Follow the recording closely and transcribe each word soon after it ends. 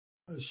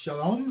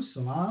Shalom,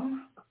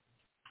 salam,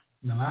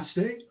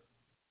 namaste,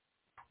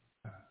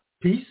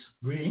 peace,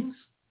 greetings.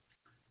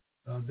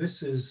 This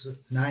is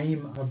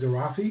Naeem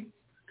Abdurrafi,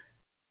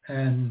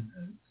 and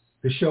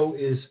the show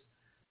is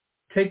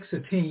Takes a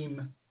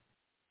Team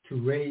to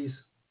Raise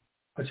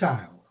a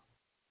Child.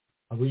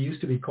 We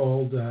used to be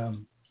called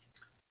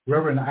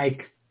Reverend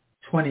Ike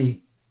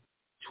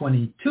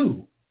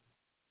 2022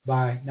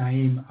 by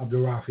Naeem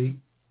Abdurrafi,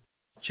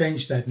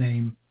 changed that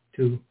name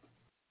to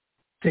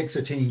Takes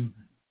a Team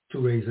to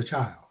Raise a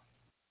Child.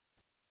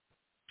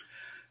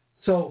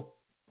 So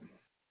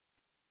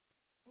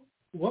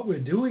what we're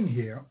doing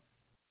here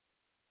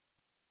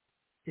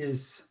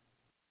is,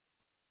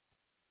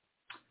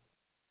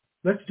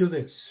 let's do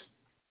this.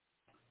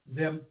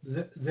 There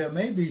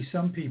may be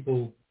some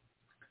people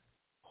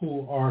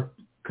who are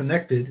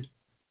connected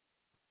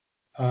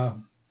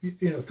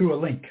through a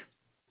link.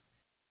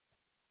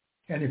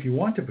 And if you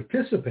want to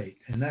participate,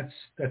 and that's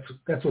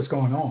what's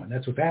going on,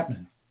 that's what's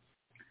happening,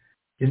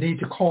 you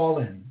need to call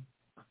in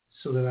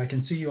so that I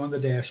can see you on the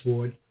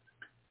dashboard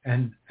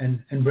and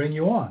bring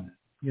you on,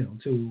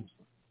 to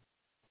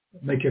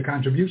make your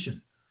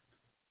contribution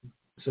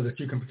so that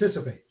you can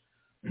participate.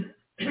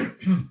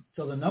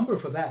 So the number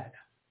for that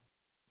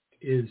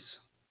is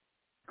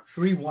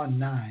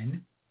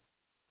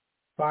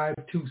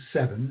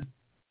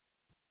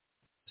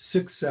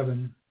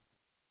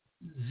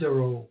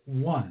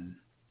 319-527-6701.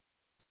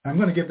 I'm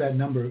going to give that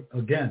number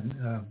again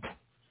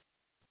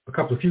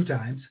a few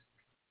times,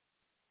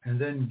 and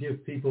then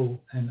give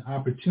people an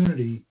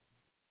opportunity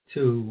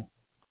to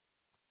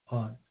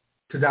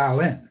dial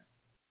in.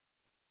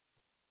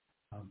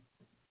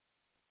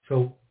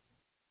 So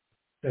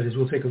that is,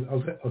 I'll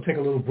take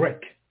a little break.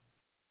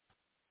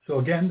 So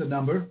again, the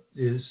number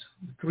is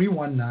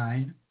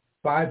 319-527-6701.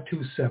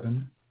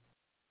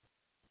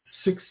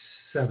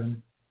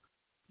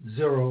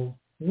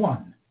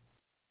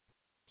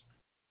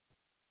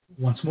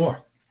 Once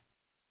more,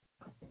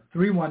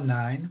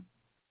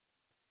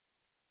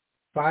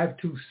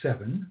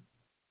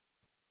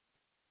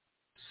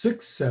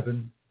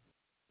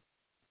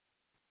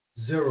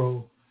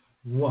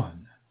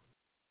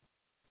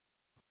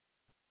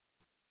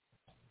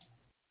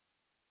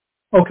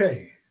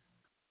 Okay.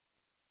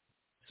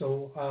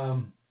 So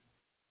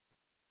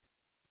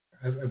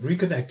I've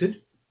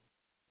reconnected,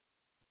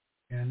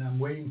 and I'm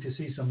waiting to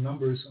see some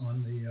numbers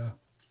on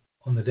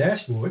the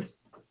dashboard.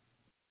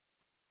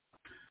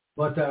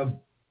 But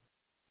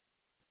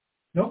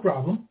no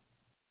problem.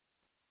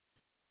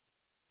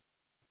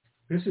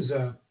 This is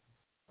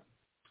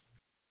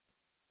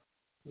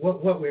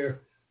what we're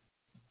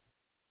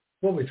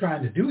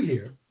trying to do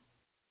here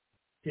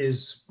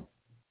is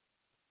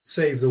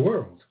save the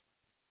world.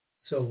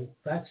 So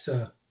that's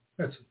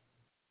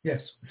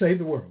yes, save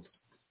the world.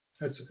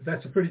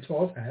 That's a pretty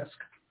tall task,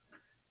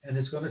 and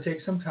it's going to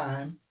take some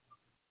time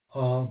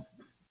for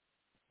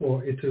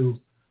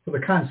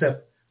the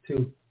concept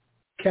to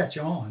catch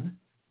on,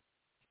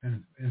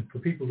 and for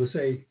people to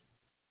say,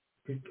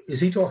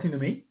 is he talking to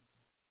me?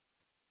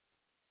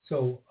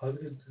 So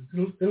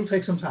it'll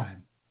take some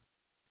time,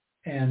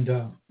 and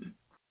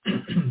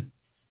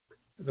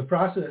the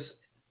process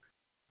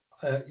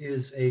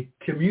is a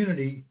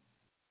community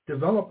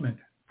development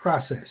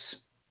process,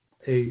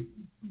 the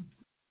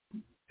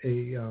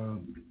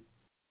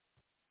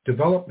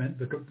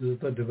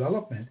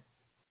development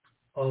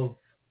of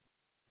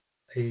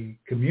a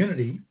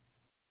community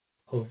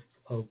of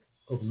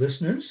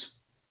listeners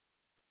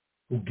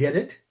who get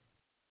it,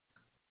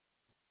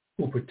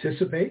 who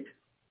participate,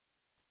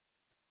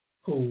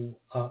 who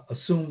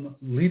assume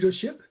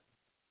leadership,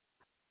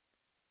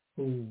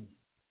 who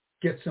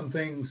get some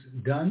things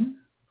done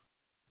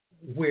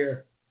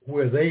where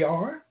they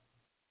are,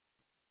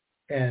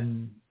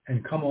 and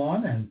come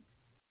on and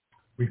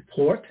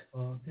report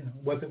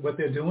what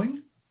they're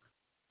doing,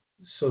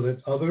 so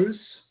that others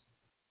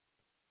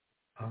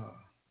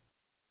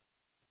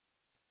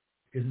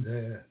in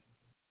the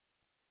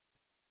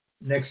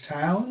next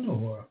town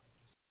or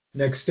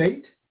next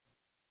state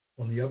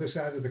on the other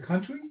side of the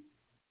country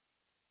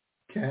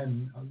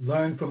can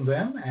learn from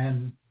them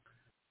and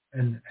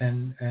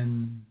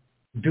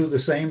do the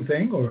same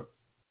thing or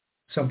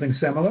something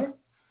similar.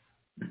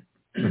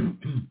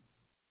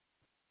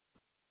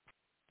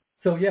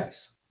 So yes,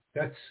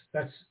 that's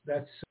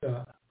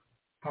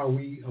how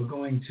we are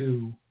going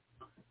to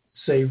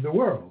save the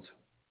world.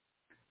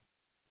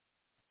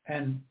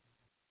 And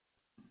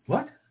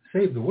what?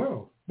 Save the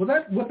world?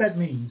 Well, what that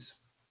means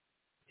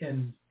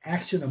in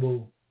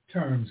actionable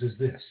terms is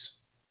this.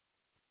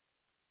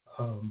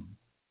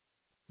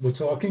 We're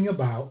talking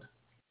about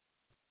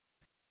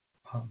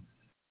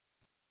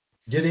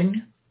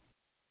getting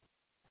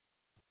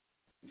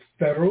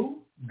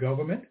federal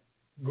government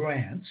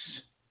grants.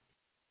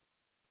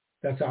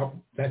 That's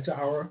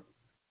our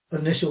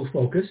initial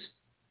focus.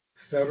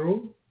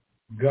 Federal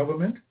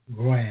government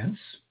grants,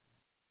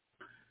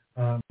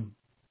 and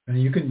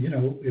you can,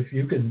 if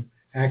you can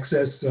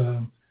access,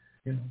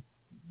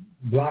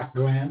 block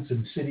grants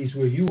in cities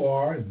where you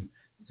are, and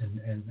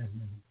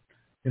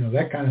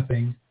that kind of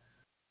thing.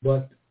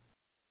 But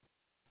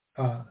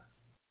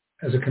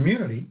as a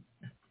community,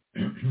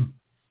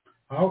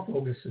 our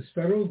focus is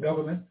federal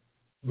government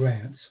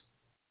grants,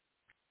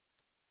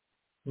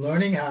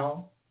 learning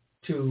how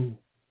to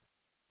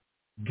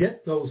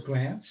get those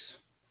grants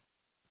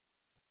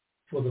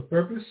for the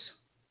purpose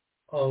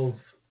of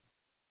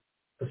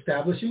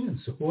establishing and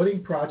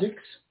supporting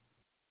projects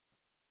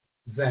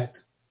that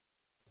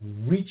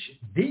reach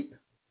deep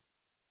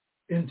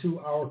into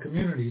our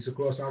communities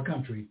across our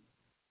country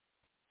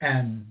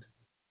and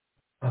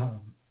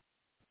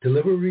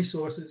deliver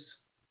resources,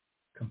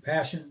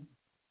 compassion,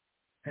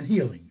 and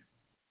healing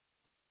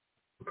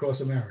across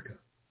America.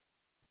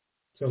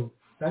 So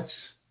that's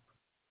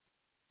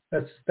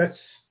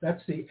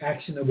the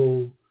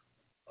actionable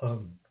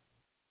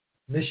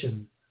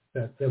mission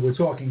that we're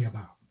talking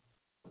about,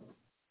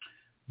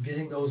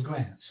 getting those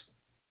grants.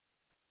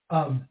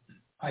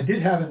 I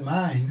did have in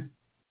mind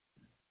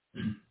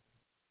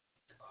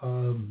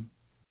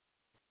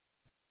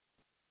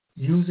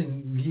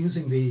using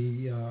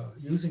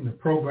the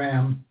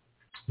program,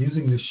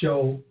 using the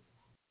show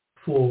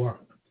for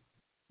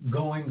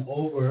going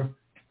over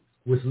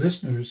with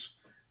listeners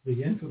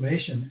the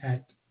information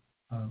at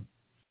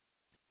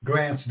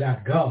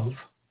grants.gov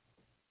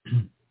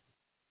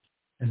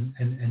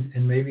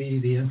and maybe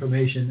the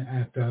information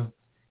at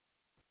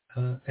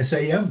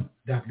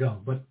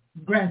sam.gov, but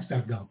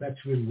grants.gov,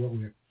 that's really what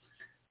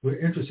we're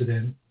interested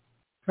in.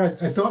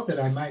 I thought that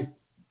I might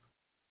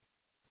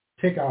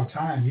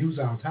use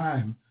our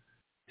time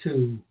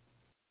to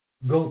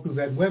go through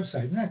that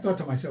website. And I thought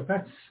to myself,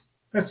 that's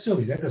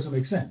silly. That doesn't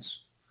make sense.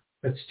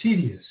 That's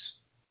tedious.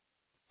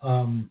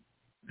 In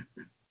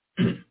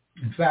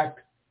fact,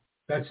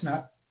 that's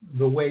not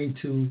the way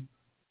to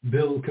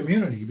build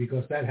community,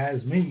 because that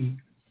has me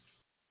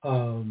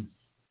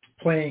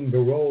playing the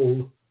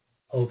role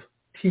of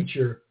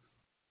teacher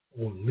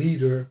or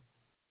leader,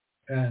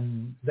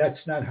 and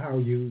that's not how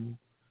you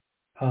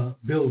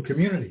build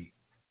community.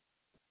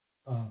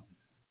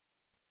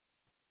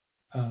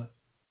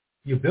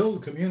 You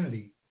build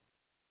community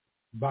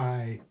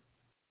by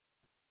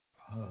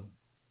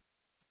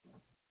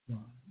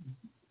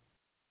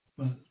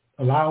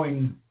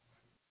allowing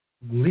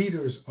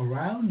leaders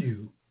around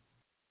you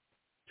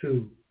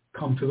to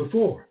come to the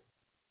fore,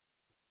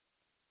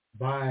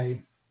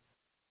 by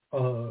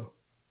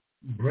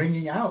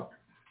bringing out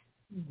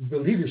the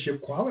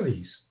leadership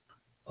qualities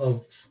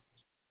of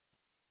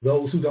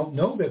those who don't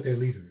know that they're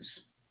leaders.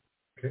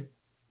 Okay.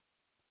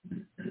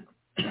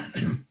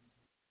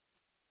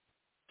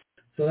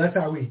 So that's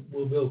how we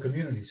will build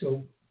community.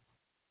 So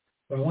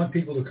I want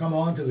people to come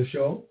on to the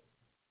show,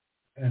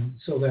 and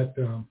so that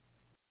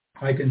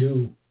I can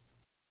do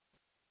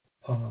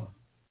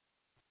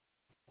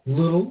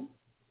little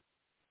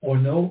or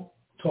no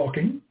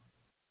talking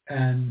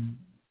and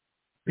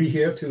be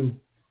here to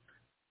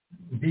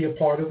be a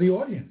part of the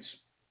audience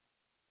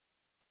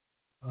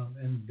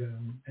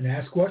and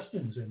ask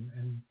questions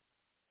and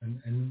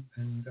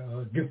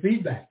give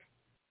feedback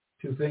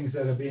to things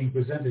that are being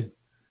presented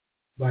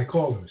by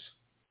callers.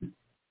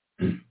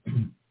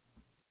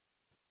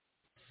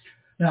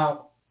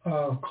 Now,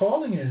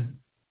 calling in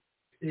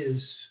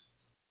is,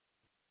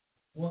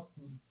 well,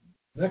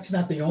 that's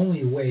not the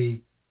only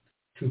way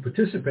to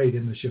participate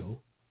in the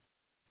show.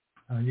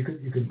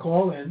 You can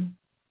call in.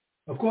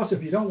 Of course,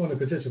 if you don't want to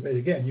participate,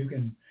 again, you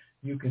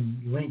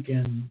can link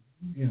in,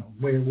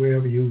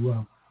 wherever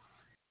you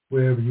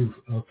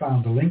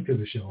found the link to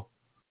the show.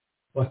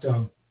 But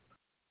so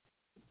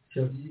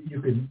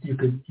you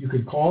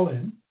can call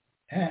in,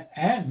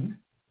 and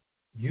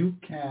you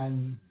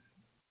can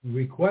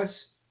request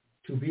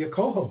to be a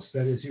co-host.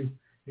 That is,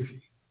 if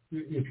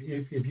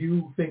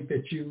you think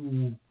that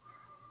you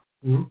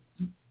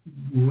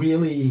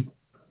really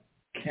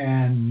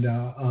can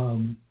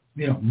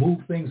move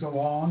things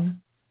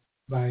along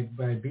by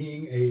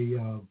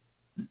being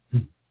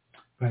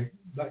by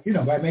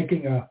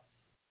making a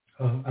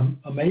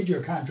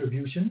major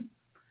contribution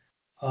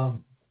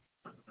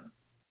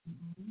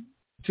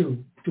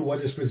to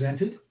what is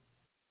presented,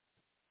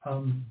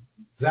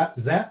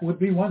 that would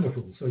be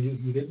wonderful. So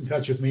you get in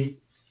touch with me,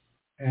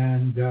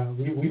 and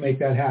we make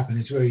that happen.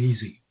 It's very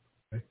easy.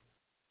 Right?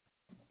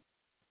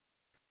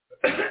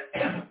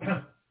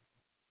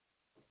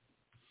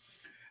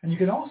 And you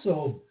can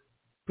also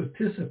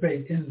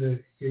participate in the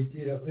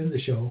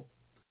show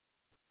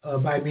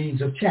by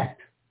means of chat.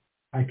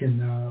 I can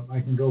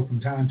go from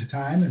time to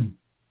time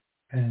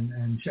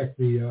and check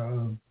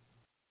the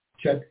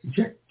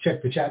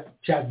check the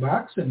chat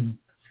box and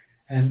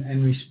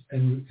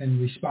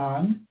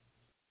respond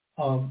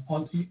on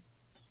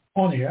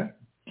air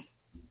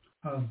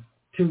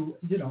to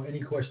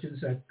any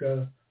questions that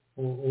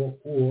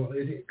or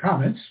any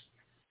comments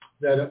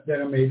that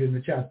are made in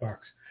the chat box.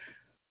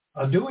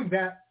 Doing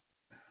that,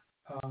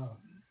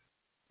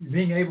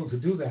 being able to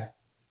do that,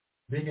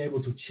 being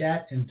able to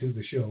chat into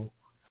the show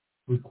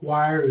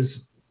requires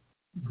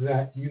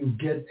that you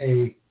get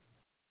a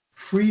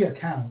free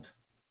account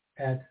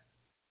at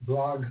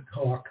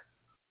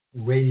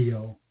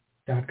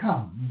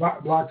blogtalkradio.com.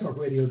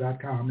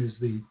 Blogtalkradio.com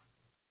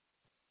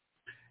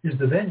is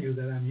the venue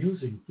that I'm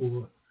using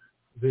for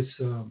this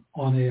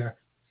on-air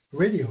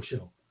radio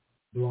show,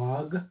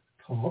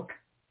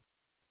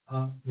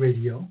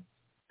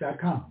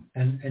 blogtalkradio.com.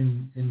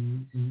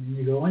 And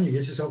you go on, you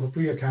get yourself a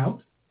free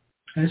account,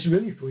 and it's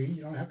really free.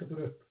 You don't have to put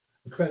a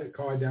credit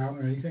card down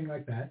or anything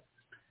like that.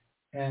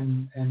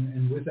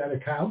 And with that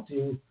account,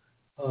 you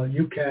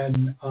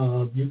can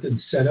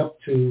set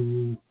up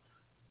to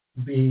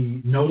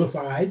be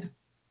notified.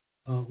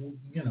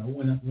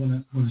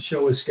 When a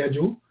show is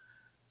scheduled,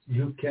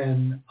 you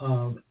can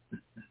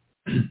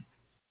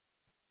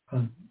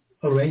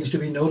arrange to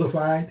be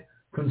notified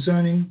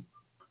concerning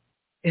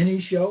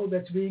any show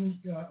that's being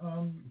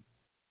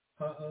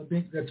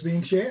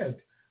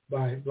shared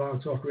by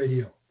Blog Talk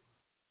Radio.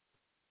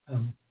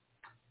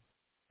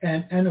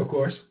 And of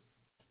course,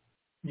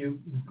 you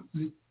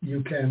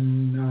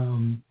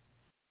can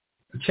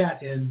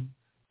chat in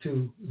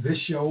to this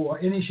show or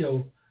any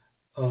show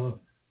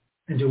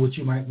into which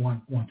you might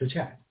want to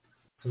chat.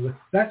 So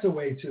that's a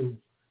way to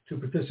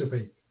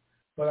participate.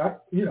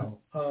 But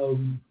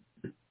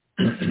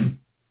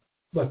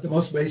but the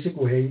most basic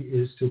way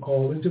is to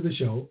call into the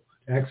show,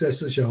 access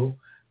the show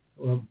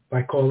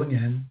by calling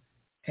in,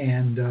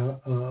 and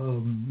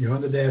you're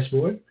on the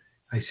dashboard.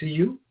 I see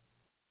you,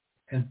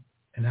 and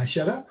I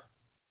shut up,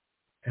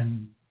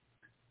 and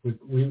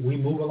we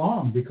move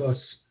along because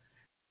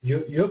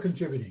you're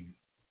contributing.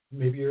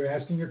 Maybe you're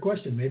asking a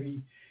question.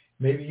 Maybe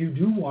you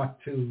do want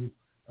to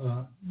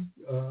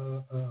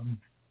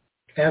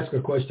ask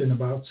a question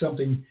about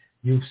something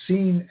you've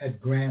seen at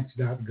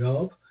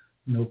grants.gov.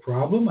 No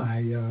problem.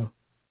 I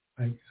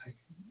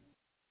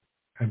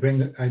bring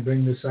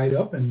the site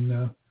up,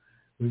 and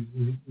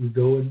we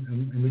go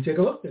and we take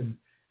a look and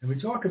we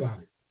talk about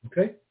it.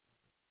 Okay.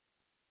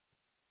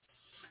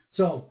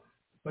 So,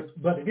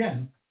 but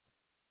again,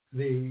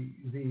 the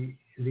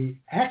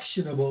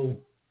actionable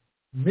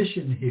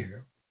mission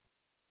here,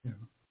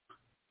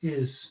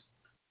 is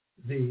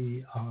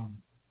the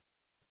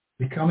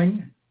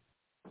becoming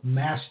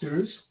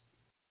masters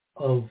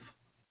of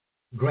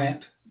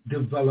grant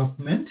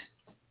development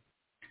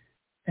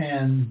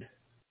and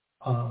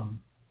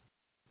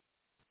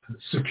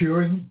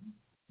securing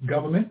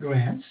government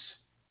grants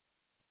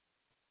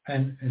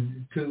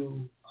and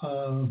to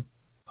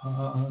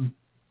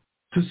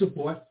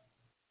support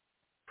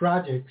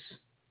projects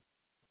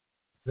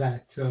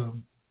that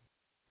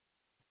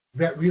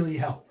really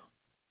help.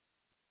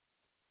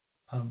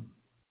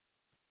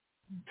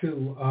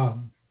 To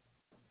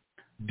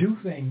do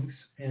things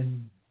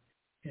in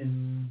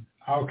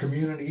our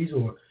communities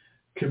or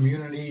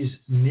communities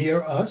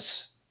near us,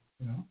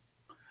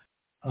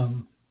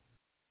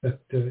 that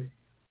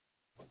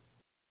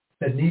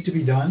need to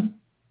be done,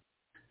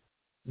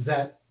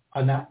 that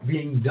are not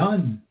being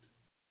done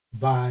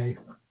by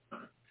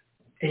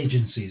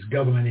agencies,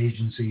 government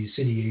agencies,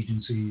 city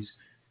agencies,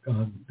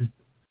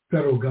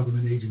 federal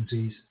government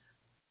agencies,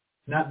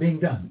 not being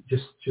done.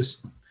 Just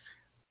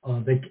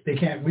they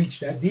can't reach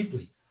that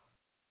deeply,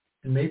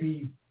 and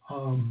maybe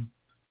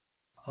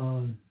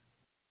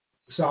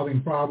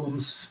solving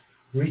problems,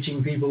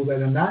 reaching people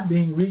that are not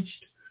being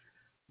reached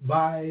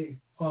by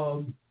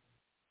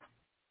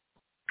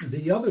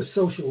the other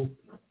social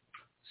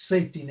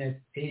safety net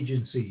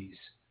agencies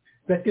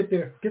that get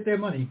their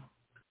money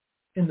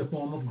in the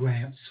form of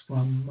grants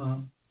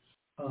from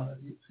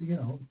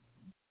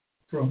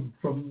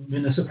from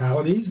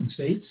municipalities and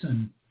states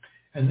and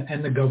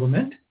the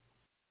government.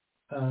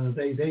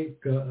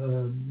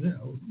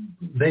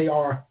 They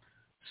are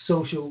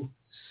social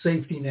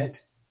safety net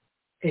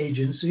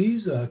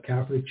agencies,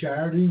 Catholic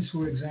Charities,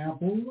 for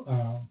example,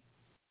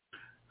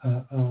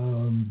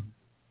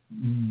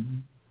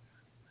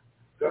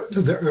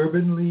 the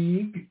Urban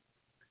League,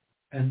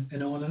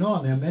 and on and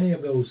on. There are many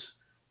of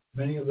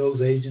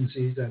those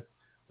agencies that are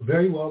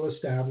very well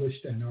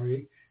established and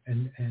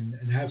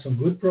have some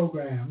good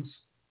programs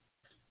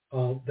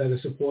that are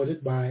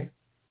supported by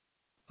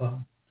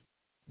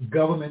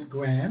government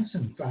grants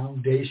and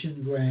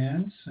foundation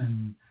grants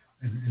and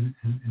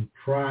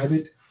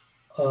private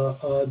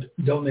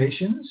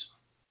donations.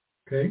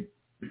 Okay,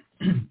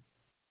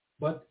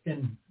 but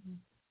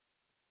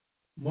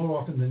more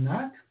often than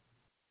not,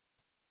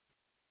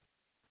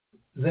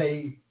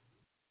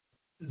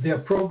 their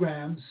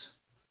programs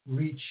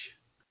reach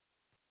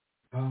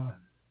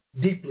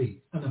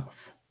deeply enough.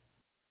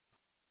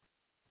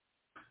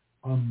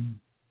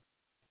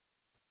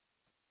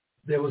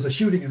 There was a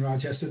shooting in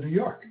Rochester, New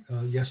York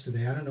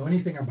yesterday. I don't know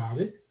anything about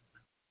it,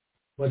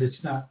 but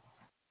it's not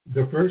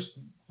the first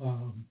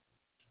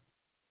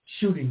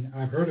shooting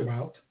I've heard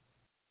about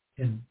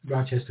in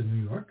Rochester,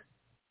 New York.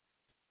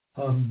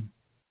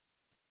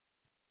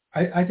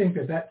 I think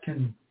that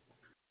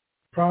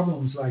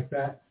problems like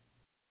that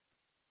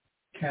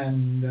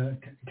can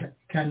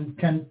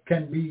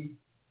be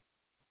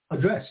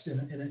addressed in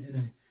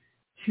a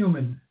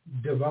human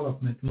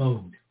development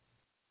mode.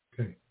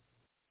 Okay.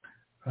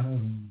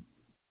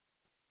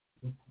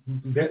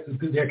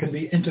 There can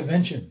be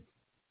intervention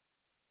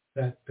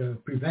that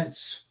prevents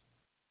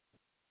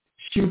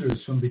shooters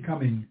from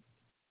becoming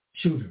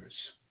shooters.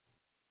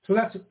 So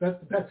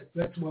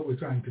that's what we're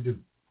trying to do.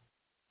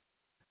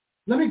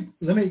 Let me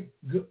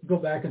go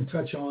back and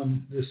touch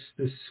on this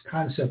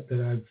concept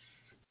that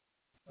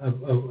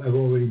I've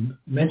already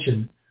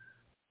mentioned,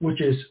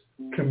 which is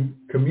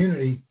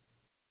community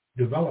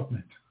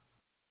development.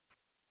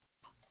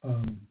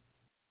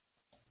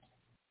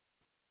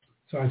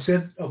 So I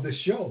said of the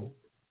show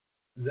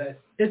that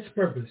its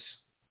purpose,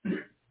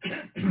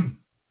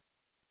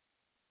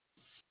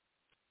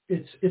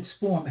 its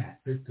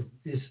format,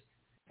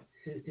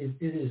 it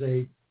is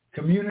a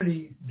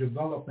community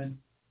development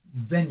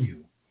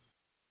venue.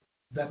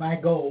 That my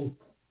goal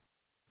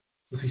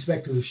with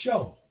respect to the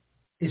show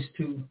is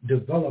to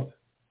develop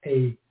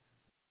a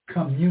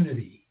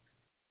community.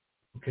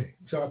 Okay,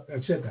 so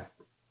I've said that.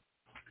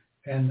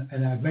 And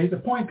I've made the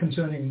point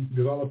concerning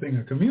developing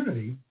a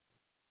community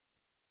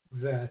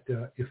that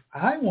if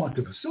I want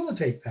to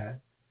facilitate that,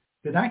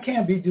 then I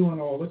can't be doing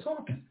all the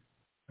talking,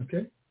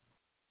 okay?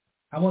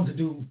 I want to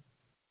do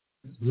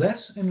less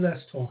and less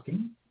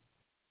talking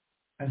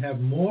and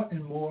have more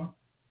and more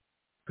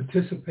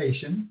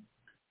participation,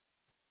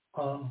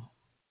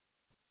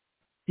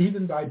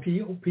 even by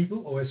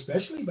people, or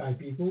especially by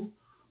people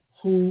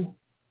who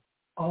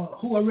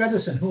are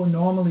reticent, who are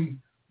normally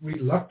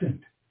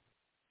reluctant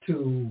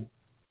to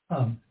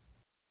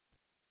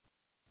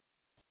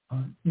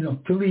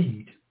to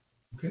lead.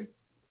 Okay,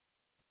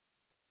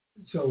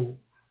 so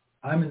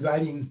I'm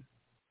inviting.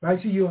 I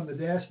see you on the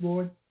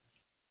dashboard,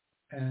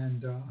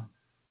 and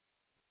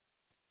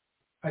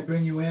I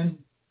bring you in.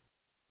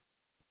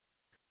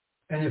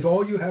 And if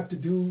all you have to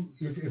do,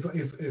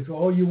 if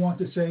all you want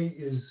to say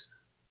is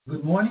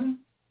good morning,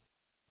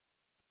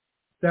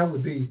 that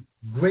would be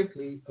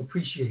greatly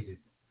appreciated.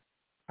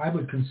 I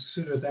would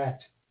consider that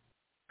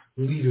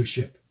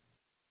leadership.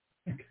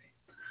 Okay.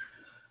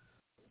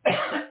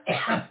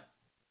 A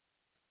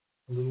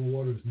little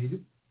water is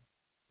needed.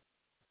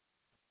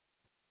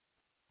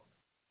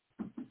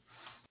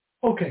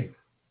 Okay.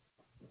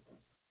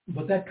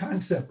 But that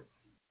concept,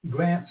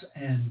 grants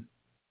and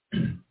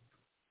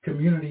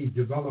community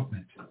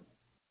development,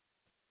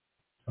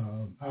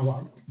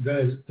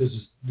 this is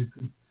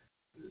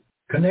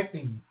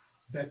connecting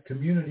that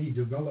community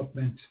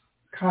development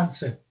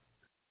concept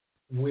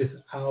with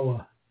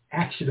our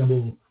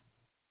actionable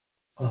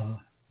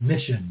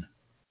mission.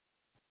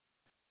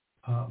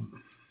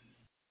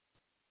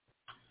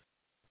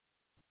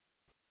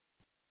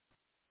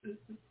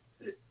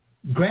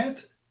 Grant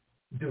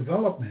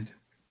development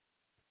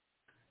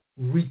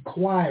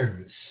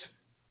requires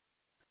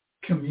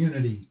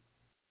community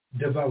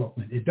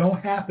development. It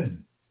don't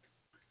happen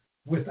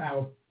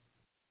without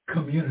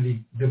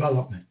community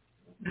development.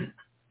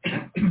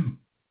 I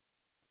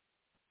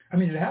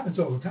mean, it happens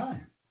all the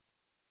time.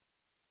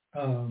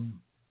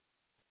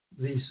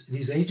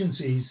 These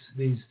agencies,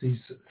 these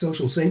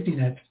social safety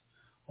net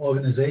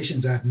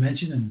organizations I've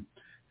mentioned,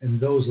 and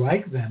those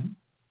like them,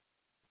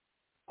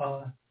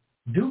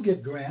 do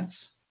get grants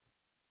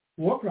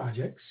or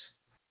projects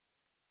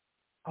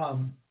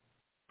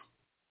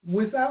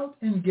without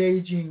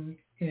engaging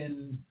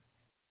in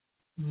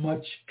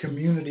much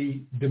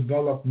community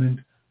development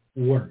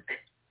work.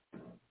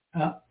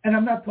 And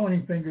I'm not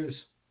pointing fingers.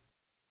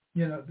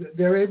 You know,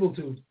 they're able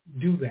to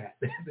do that.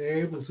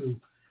 They're able to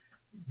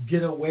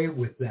get away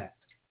with that.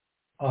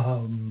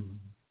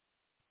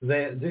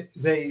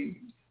 They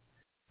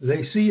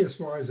see as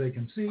far as they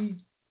can see,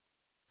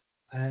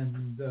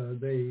 and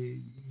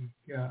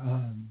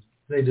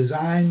they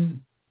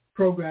design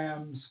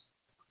programs,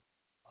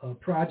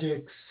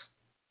 projects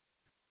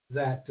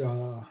that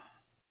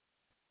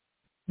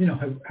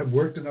have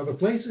worked in other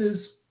places,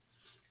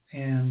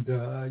 and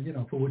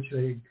for which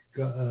they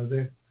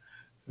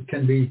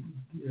can be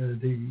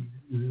the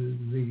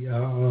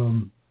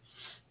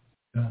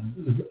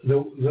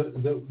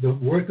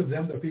worth of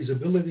them, the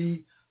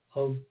feasibility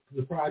of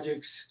the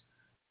projects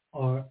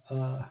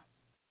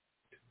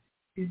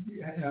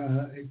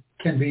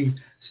can be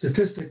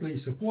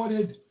statistically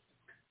supported,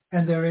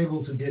 and they're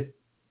able to get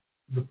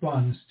the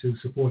funds to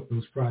support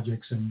those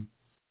projects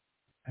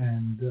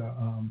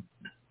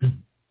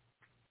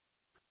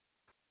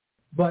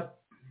but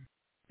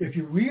if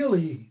you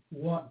really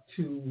want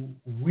to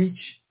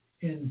reach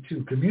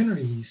into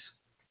communities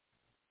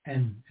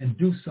and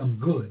do some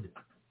good,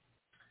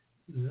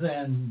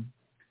 then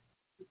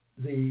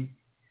the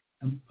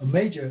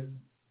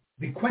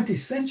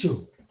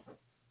quintessential,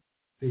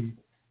 the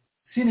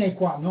sine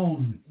qua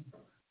non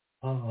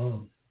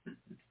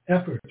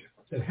effort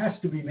that has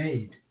to be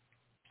made,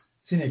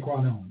 sine qua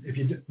non,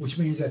 which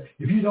means that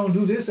if you don't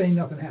do this, ain't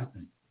nothing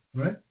happening,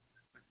 right?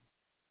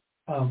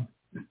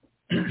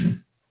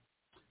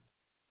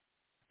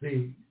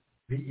 The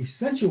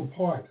essential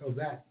part of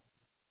that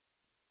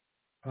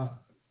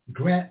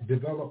grant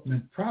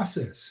development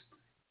process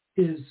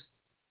is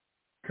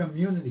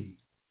community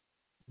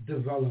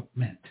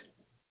development.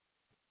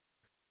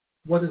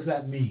 What does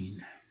that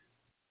mean?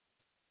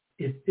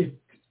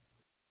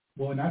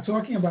 Well, we're not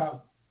talking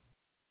about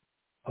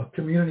a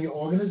community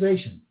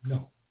organization.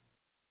 No.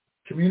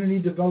 Community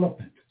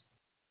development.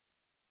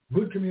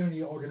 Good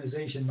community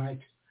organization might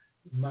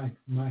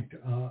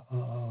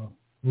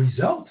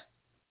result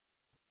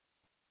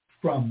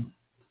from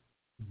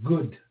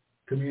good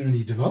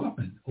community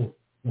development or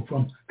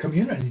from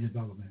community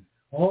development.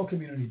 All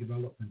community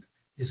development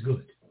is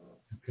good.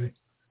 Okay.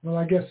 Well,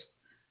 I guess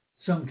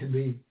some can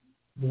be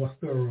more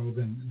thorough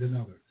than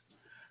others.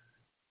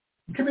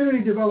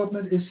 Community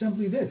development is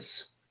simply this: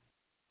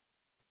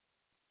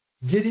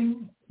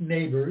 getting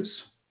neighbors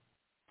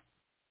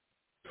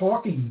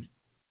talking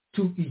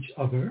to each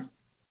other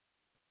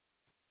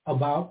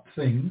about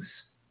things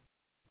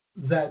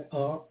that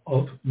are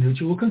of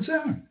mutual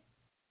concern.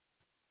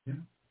 You know?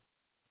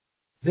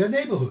 Their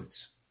neighborhoods,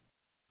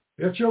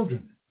 their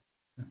children.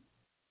 You know?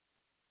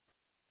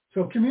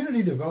 So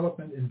community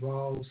development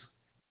involves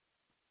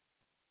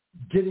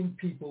getting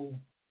people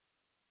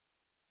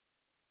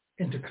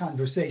into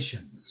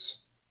conversations.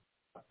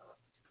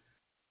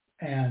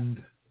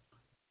 And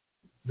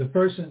the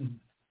person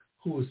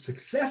who is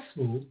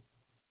successful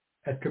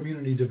at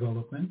community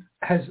development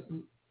has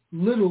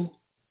little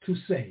to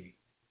say.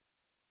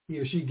 He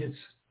or she gets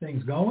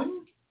things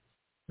going,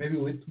 maybe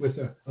with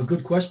a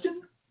good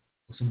question,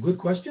 or some good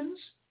questions,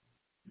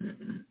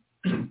 and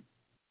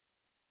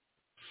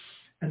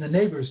the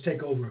neighbors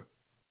take over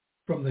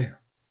from there.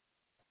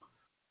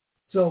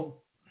 So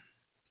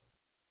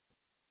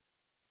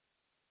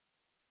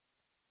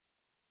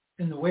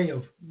in the way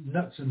of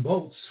nuts and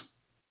bolts,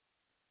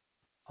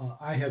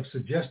 I have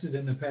suggested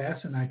in the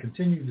past, and I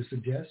continue to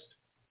suggest,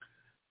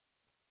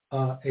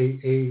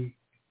 a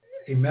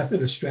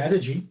method, a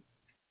strategy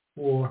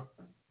for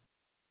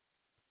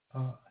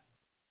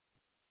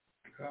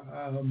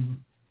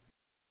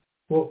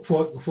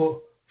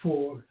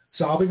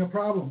solving a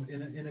problem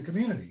in a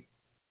community,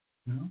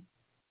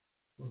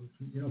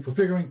 for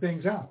figuring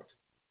things out,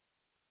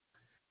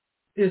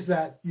 is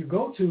that you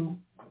go to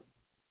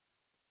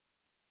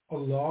a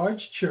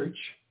large church,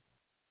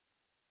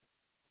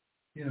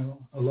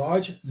 a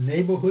large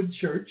neighborhood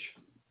church,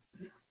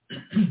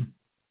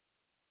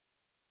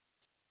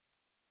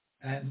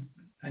 and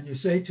you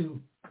say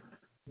to,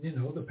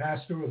 the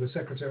pastor or the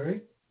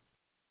secretary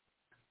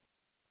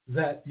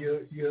that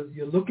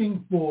you're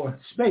looking for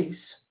space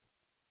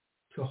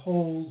to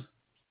hold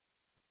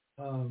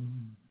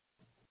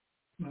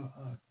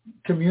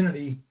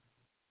community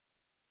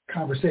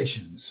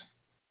conversations.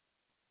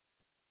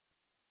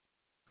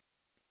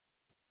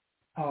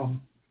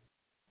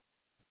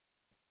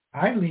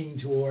 I lean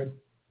toward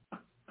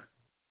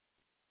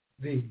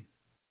the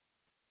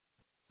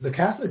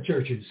Catholic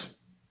churches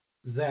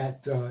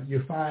that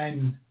you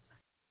find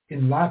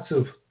in lots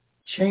of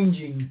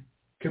changing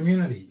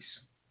communities.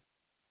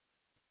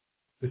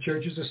 The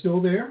churches are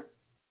still there.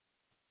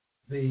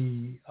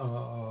 The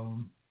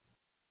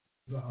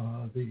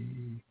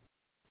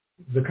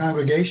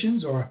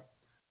congregations are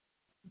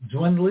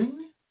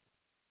dwindling,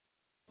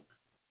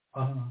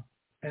 and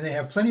they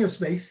have plenty of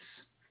space.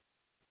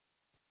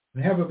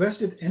 They have a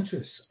vested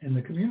interest in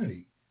the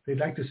community. They'd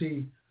like to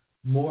see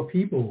more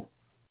people,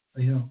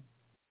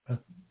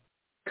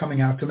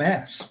 coming out to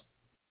Mass.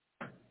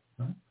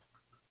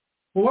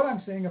 Well, what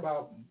I'm saying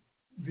about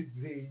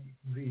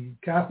the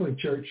Catholic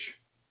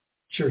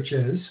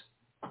churches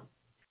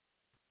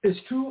is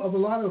true of a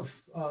lot of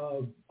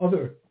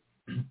other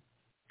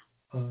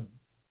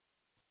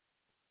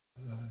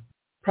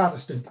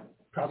Protestant,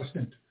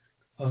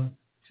 a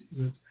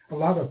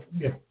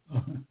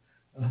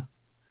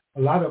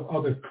lot of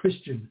other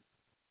Christian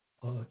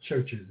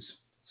churches.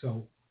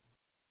 So,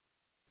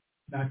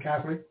 not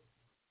Catholic,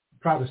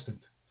 Protestant.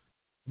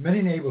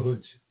 Many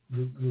neighborhoods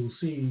you'll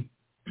see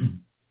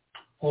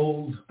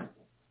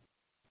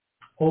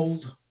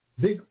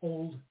big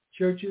old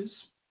churches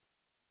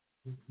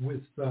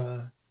with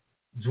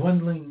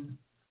dwindling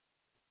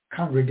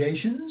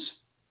congregations,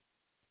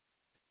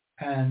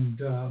 and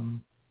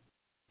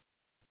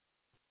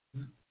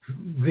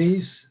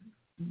these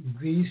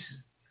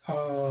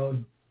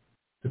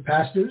the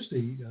pastors,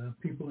 the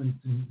people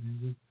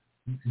in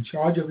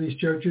charge of these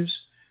churches,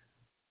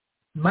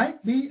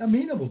 might be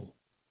amenable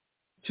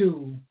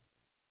to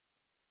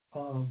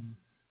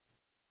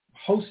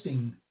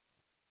hosting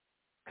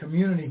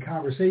community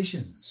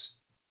conversations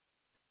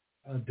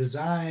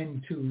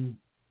designed to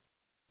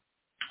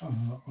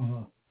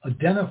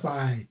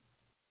identify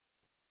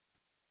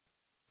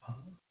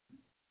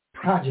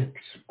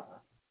projects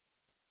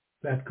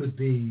that could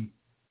be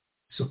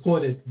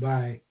supported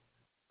by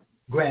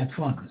grant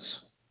funds.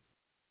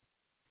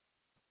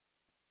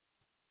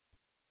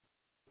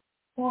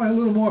 Well, a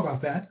little more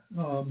about that.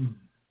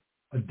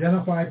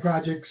 Identify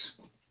projects.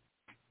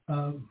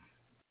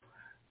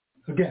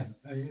 Again,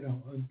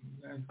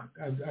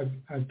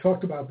 I've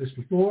talked about this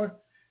before,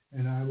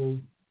 and I will,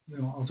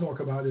 I'll talk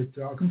about it.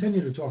 I'll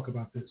continue to talk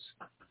about this.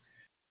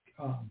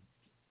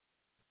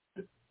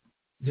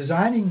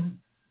 Designing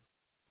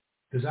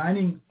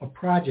a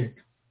project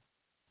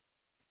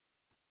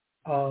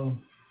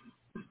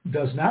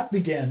does not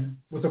begin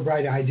with a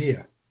bright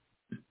idea.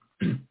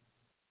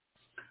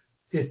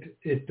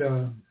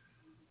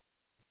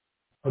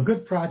 A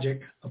good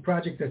project, a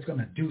project that's going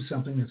to do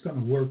something, that's going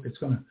to work, that's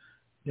going to,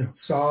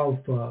 solve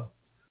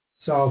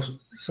solve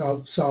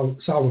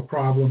a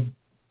problem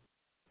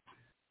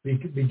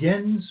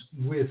begins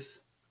with,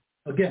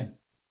 again,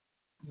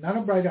 not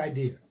a bright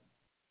idea.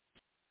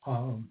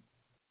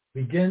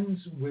 Begins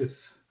with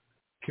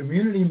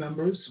community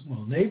members,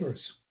 well, neighbors,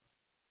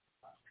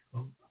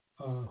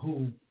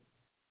 who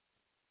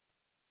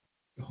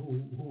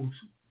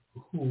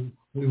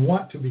we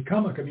want to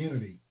become a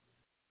community.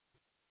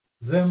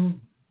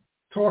 Them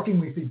talking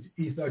with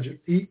each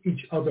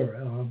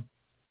other,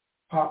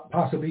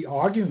 possibly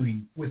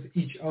arguing with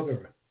each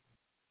other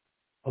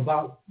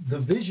about the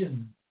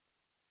vision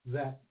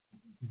that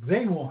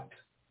they want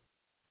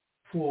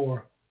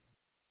for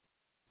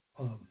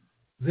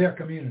their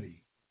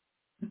community.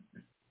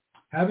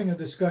 Having a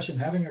discussion,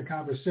 having a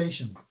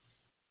conversation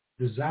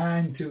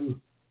designed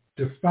to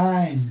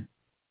define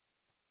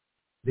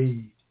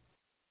the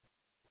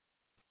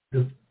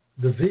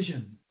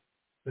vision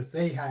that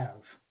they have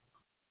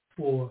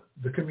for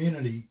the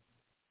community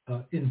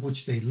in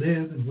which they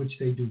live, in which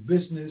they do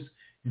business,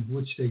 in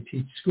which they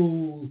teach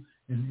school,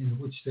 in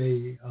which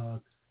they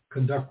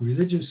conduct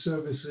religious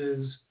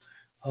services,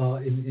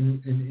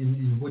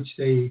 in which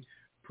they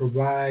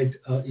provide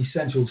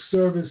essential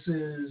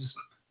services.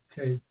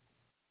 Okay,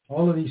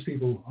 all of these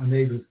people are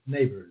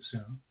neighbors. You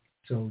know?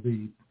 So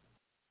the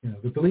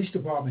police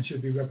department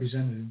should be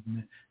represented,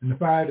 and the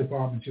fire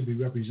department should be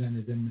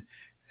represented, and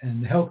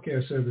the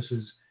healthcare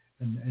services,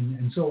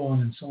 and so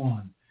on and so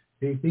on.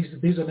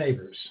 These are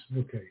neighbors.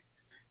 Okay,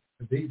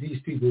 these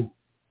people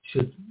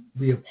should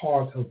be a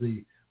part of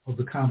the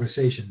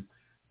conversation,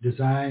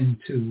 designed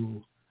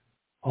to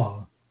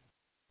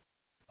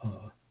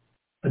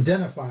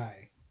identify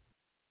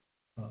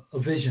a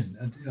vision,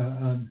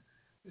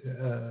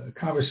 a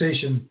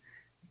conversation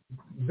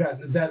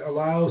that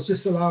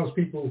allows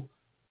people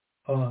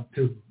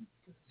to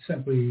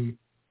simply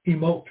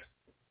emote,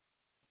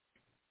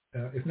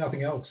 if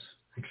nothing else,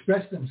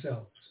 express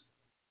themselves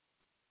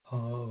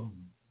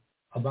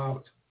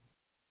about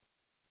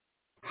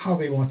how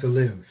they want to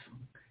live,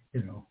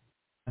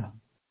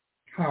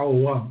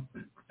 how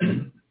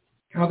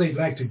they'd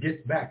like to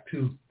get back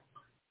to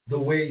the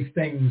way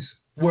things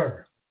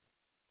were.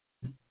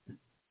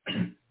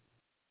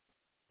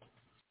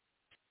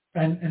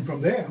 And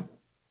from there,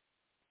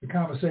 the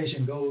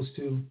conversation goes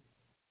to,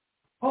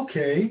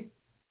 okay,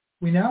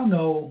 we now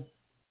know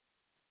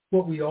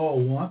what we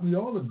all want. We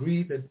all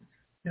agree that,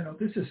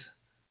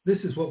 this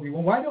is what we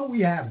want. Why don't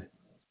we have it?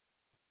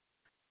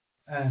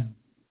 And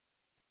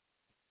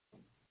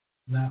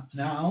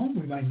now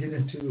we might get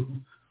into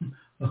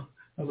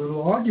a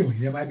little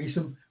arguing. There might be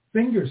some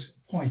fingers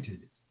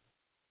pointed.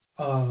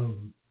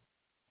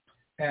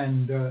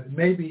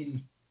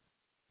 Maybe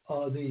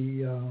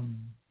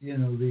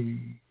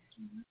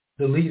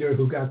the leader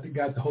who got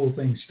the whole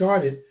thing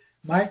started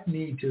might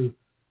need to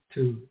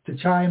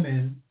chime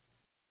in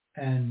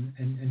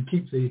and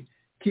keep the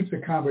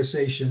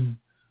conversation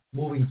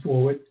moving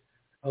forward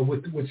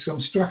with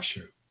some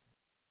structure.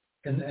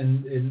 And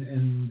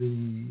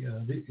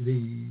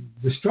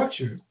the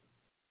structure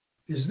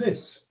is this.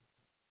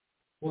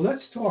 Well,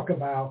 let's talk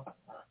about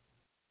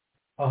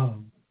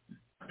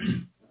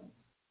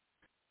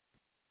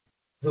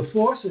the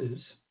forces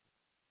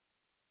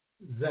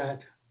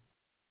that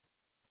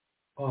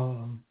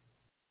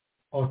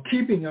are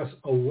keeping us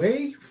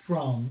away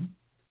from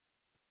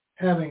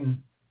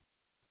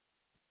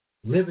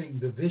living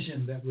the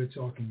vision that we're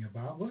talking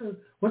about.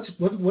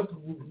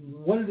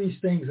 What are these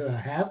things that are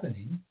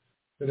happening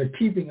that are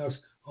keeping us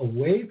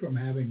away from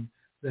having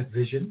that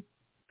vision?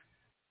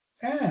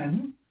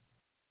 And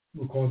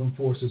we'll call them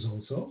forces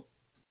also.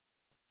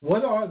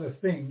 What are the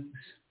things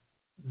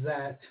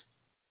that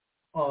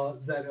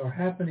are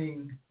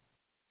happening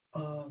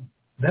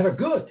that are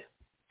good?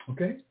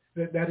 Okay,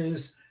 that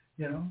is,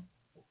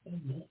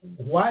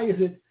 why is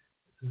it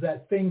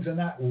that things are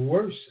not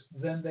worse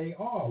than they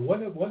are?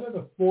 What are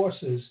the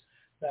forces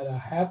that are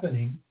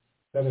happening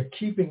that are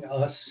keeping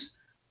us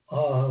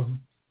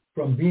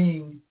from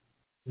being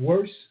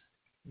worse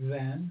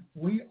than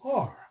we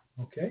are?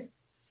 Okay,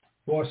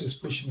 forces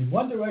pushing in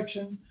one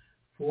direction,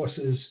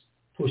 forces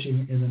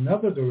pushing in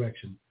another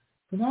direction.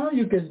 So now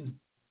you can,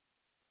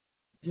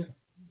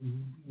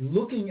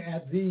 looking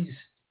at these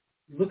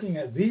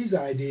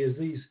ideas,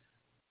 these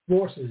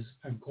forces,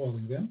 I'm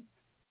calling them,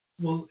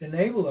 will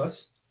enable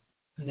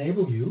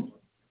you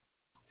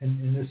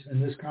in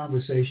this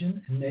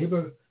conversation,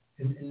 enable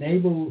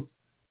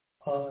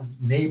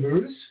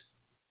neighbors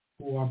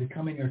who are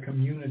becoming a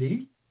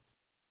community,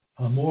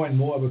 more and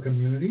more of a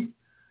community.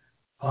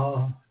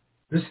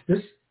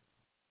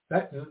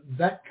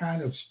 That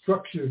kind of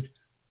structured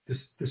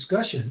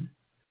discussion,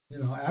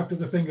 after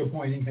the finger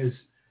pointing has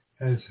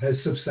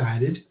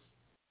subsided,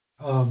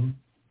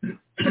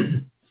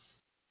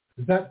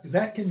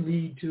 that can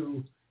lead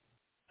to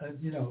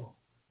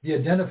the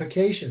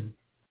identification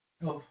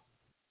of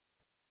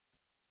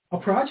a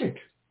project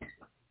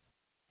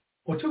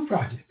or two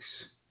projects,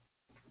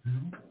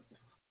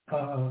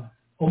 or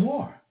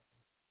more,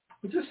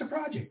 or just a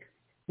project.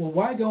 Well,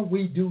 why don't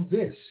we do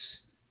this?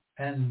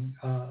 And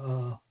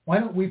why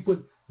don't we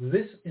put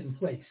this in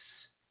place?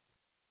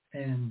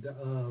 and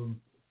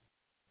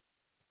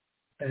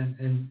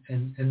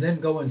then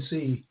go and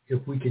see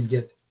if we can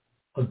get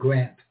a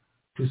grant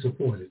to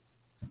support it.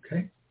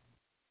 Okay,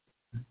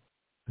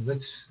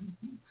 let's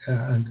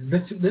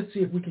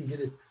see if we can get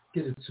it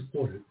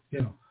supported.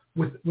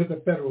 With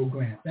a federal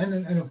grant,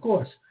 and of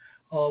course,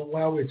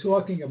 while we're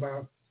talking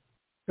about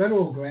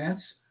federal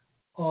grants,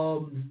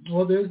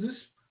 well, there's this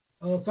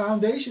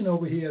foundation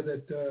over here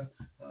that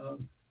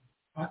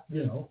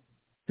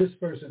this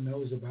person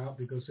knows about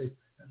because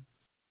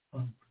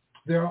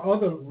there are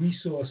other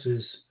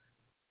resources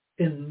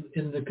in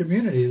the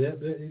community.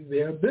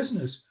 There are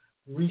business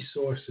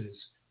resources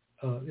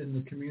in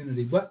the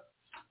community, but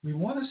we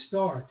want to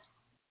start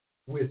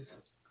with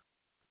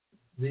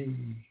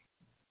the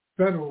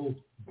federal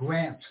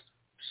grant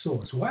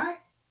source. Why?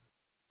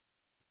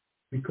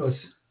 Because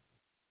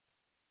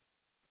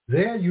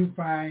there you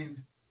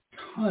find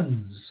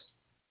tons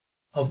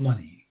of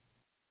money,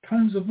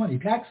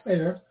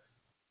 taxpayer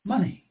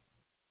money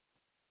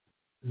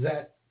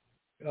that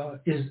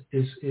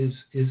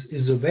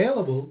is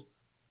available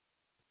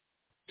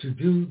to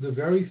do the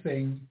very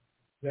thing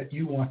that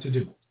you want to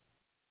do.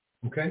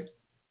 Okay,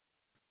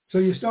 so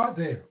you start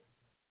there,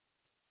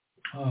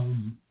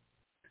 and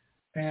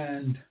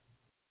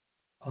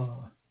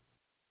I'll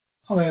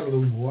add a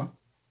little more,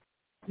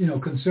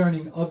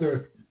 concerning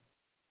other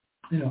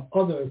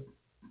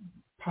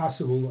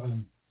possible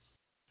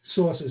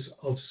sources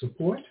of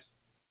support.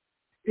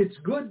 It's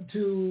good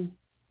to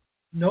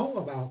know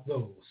about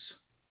those,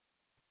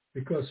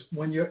 because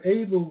when you're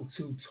able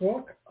to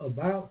talk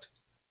about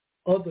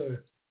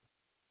other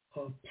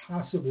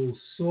possible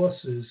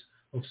sources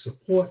of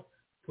support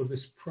for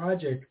this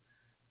project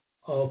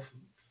for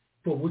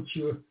which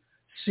you're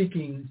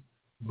seeking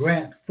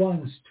grant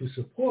funds to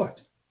support,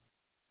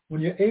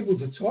 when you're able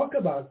to talk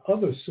about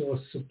other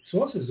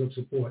sources of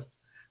support,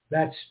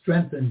 that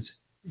strengthens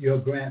your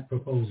grant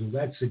proposal.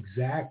 That's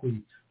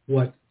exactly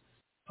what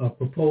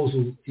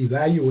proposal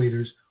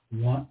evaluators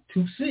want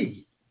to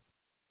see.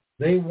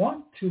 They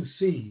want to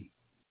see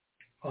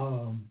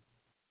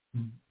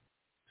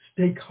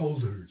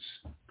stakeholders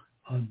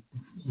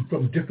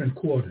from different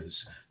quarters.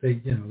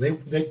 They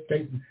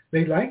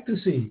like to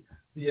see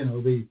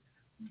the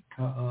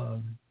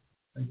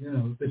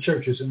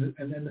churches and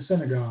the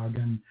synagogue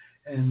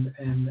and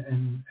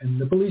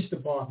the police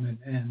department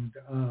and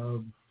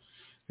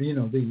the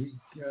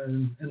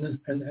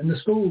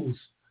schools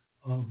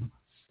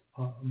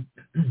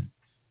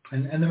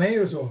and the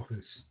mayor's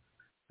office.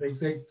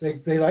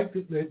 They like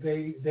to,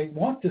 they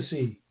want to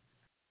see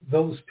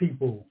those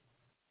people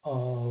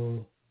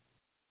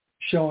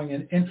showing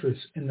an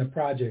interest in the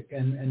project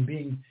and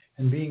being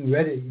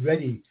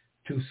ready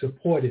to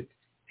support it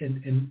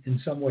in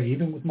some way,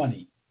 even with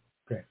money.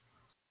 Okay.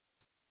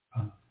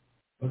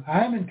 But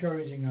I'm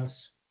encouraging us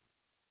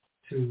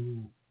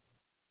to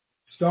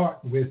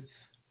start with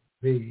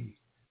the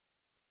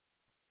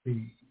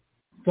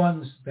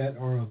funds that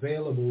are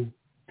available,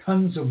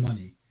 tons of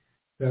money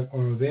that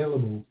are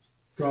available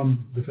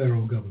from the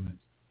federal government.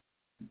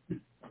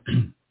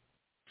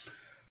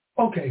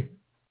 Okay,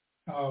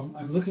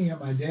 I'm looking at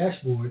my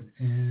dashboard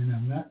and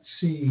I'm not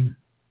seeing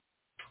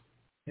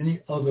any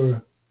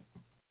other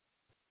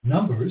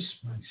numbers.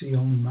 I see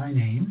only my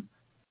name,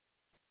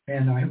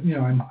 and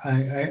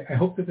I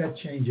hope that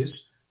changes,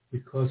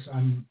 because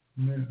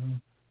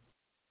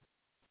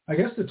I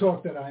guess the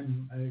talk that I've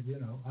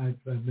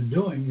been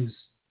doing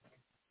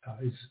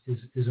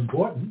is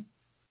important,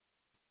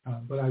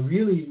 but I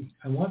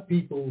want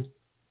people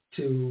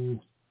to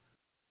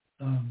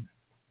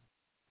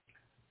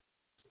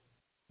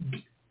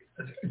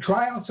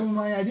try out some of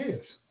my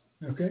ideas,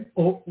 okay,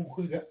 or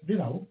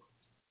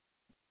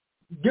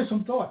give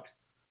some thought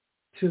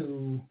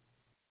to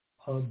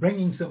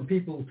bringing some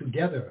people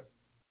together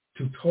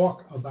to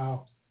talk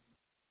about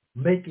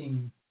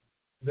making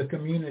the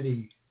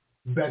community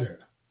better.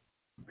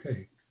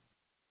 Okay,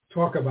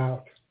 talk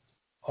about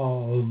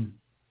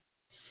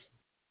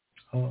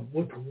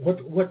what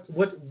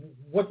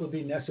would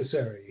be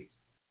necessary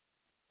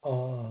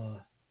to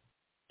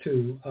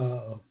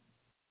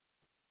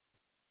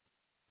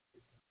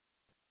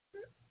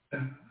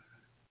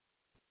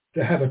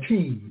have a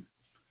team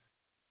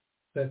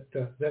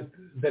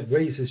that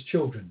raises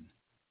children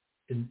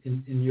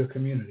in your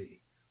community.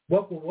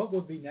 What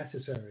would be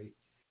necessary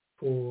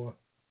for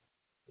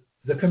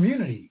the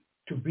community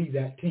to be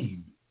that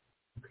team?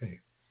 Okay,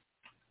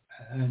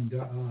 and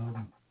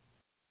a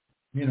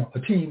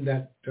team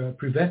that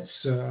prevents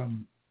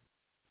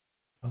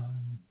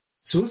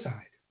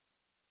suicide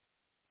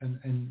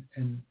and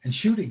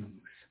shootings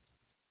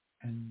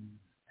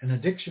and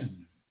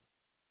addiction.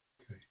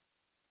 Okay.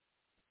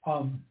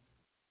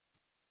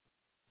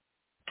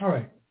 All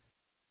right,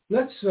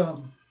 let's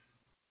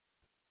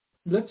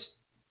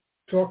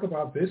talk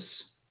about this,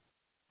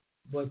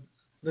 but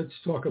let's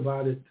talk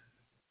about it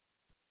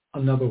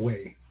another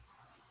way.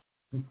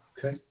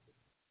 Okay.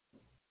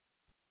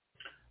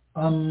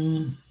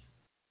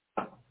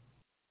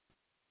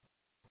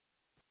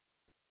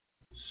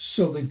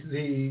 So the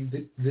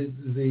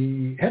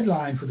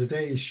headline for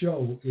today's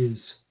show is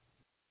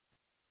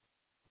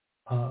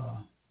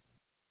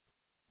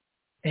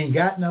Ain't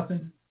got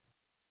nothing,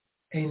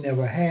 ain't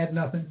never had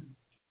nothing,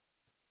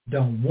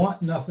 don't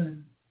want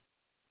nothing,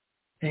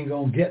 ain't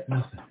gonna get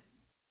nothing.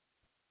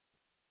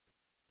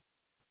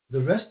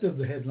 The rest of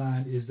the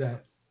headline is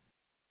that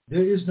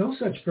there is no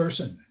such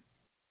person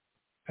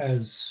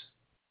as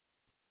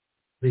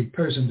the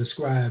person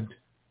described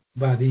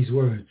by these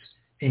words.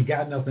 Ain't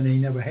got nothing,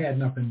 ain't never had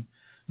nothing,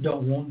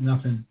 don't want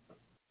nothing,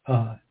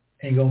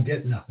 ain't gonna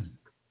get nothing.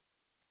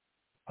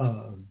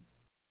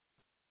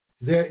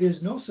 There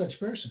is no such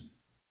person.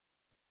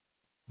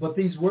 But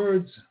these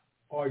words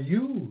are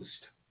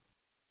used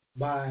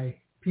by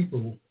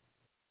people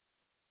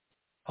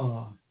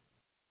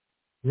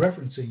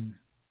referencing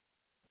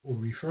or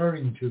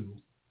referring to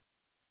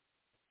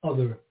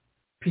other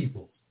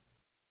people.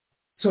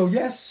 So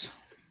yes,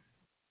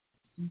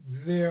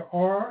 there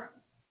are,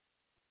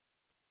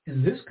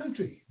 in this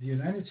country, the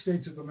United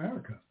States of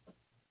America,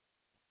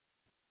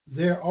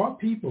 there are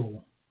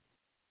people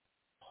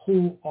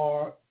who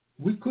are,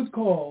 we could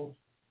call,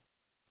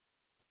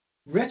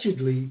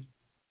 wretchedly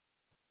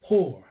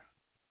poor,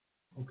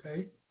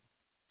 okay?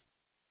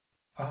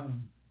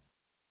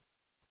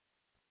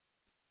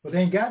 But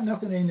ain't got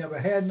nothing, ain't never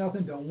had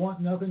nothing, don't want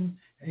nothing,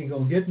 ain't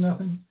gonna get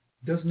nothing,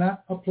 does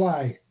not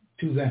apply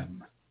to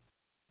them,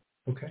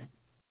 okay?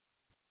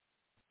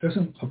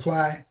 Doesn't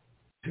apply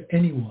to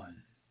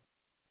anyone,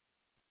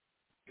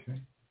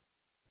 okay?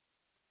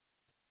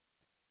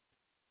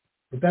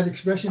 But that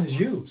expression is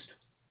used.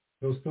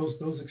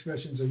 Those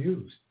expressions are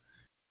used,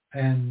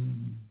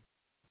 and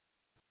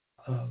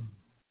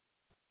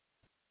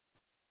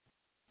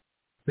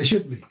they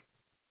should be.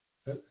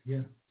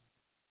 Yeah.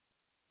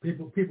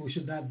 People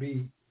should not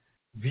be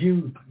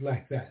viewed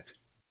like that.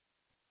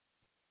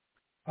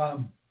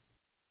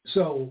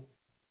 So,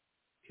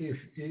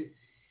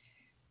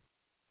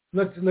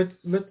 let's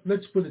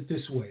put it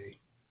this way: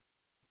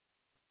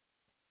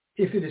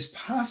 if it is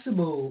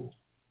possible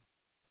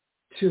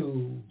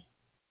to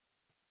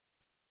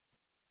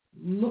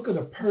look at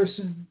a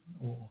person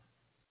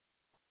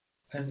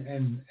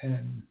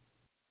and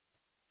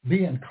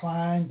be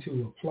inclined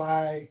to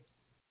apply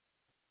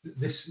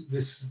these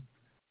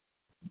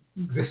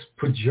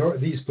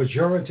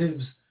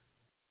pejoratives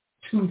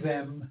to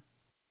them.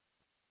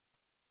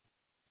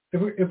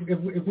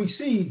 If we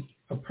see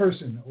a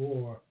person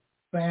or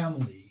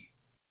family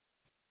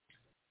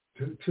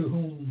to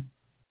whom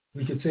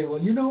we could say,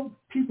 well,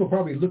 people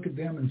probably look at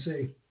them and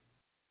say,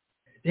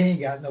 they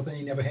ain't got nothing,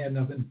 ain't never had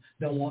nothing,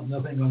 don't want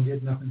nothing, gonna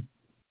get nothing.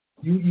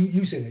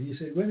 You say that. You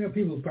say, well,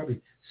 people probably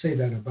say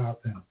that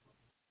about them.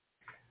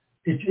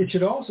 It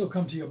should also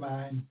come to your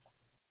mind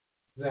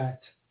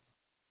that,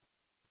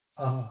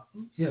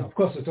 of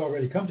course, it's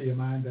already come to your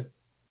mind that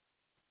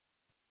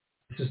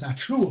this is not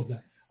true of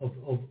that,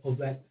 of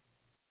that,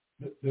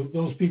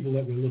 those people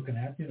that we're looking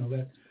at,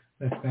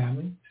 that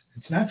family.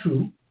 It's not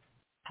true,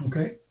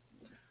 okay?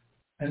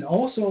 And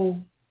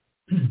also,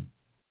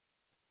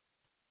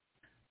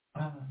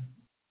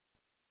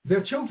 there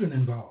are children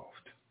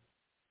involved,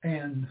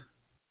 and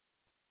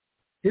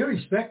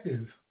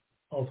irrespective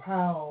of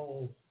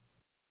how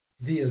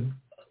the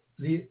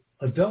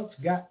adults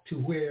got to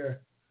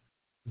where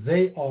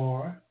they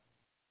are,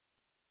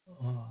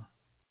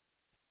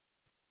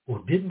 or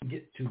didn't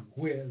get to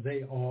where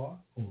they are,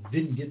 or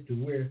didn't get to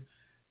where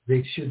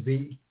they should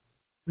be,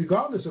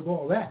 regardless of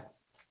all that,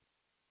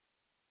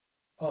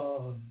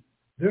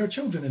 there are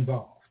children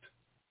involved.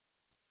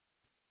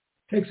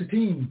 It takes a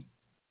team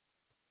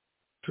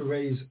to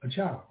raise a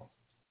child,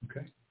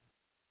 okay?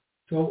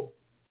 So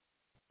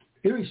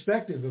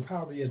irrespective of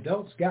how the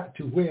adults got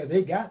to where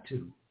they got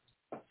to,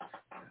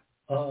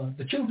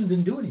 the children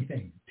didn't do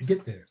anything to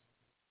get there.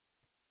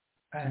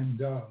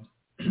 And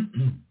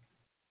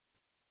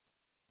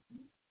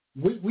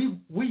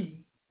we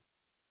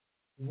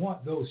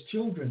want those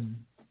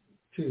children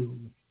to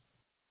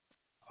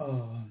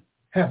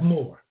have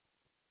more.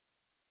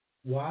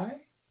 Why?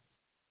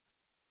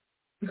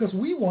 Because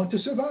we want to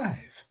survive.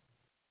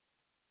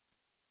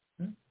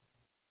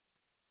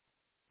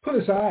 Put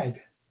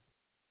aside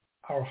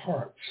our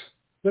hearts.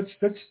 Let's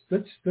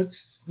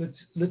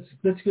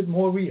get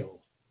more real.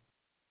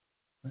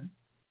 Right?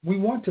 We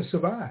want to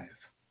survive,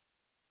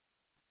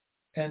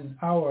 and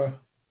our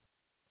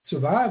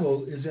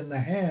survival is in the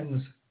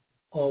hands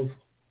of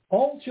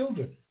all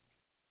children.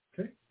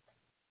 Okay,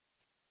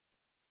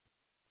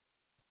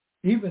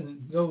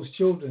 even those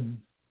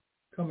children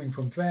coming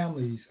from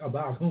families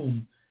about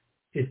whom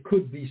it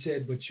could be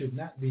said but should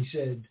not be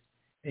said.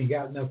 Ain't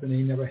got nothing,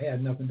 ain't never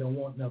had nothing, don't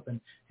want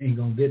nothing, ain't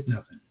gonna get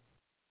nothing.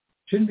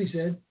 Shouldn't be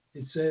said.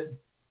 It's said.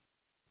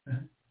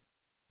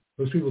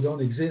 Those people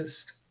don't exist.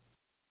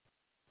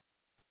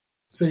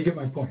 So you get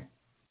my point.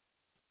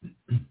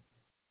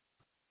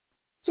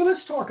 So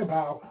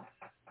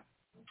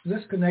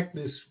let's connect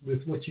this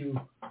with what you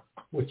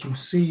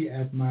see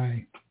at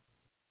my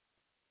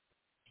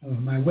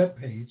web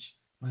page,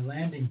 my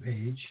landing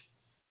page,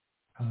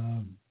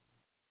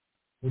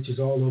 which is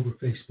all over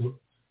Facebook.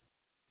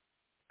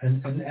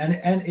 And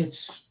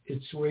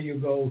it's where you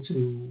go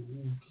to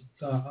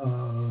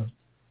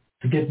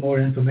to get more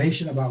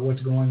information about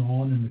what's going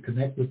on and to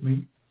connect with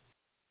me.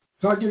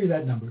 So I'll give you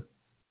that number,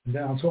 and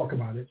then I'll talk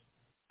about it.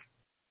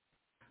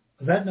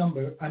 That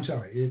number, I'm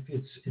sorry,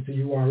 it's a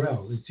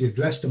URL. It's the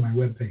address to my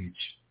webpage.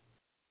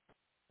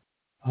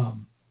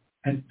 And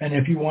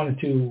if you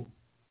wanted to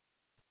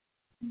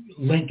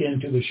link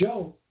into the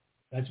show,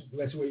 that's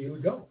where you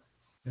would go.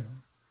 You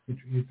know,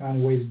 you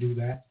found a way to do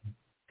that,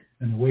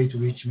 and a way to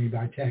reach me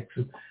by text,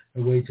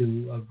 a way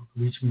to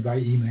reach me by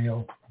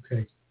email.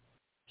 Okay,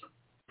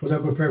 for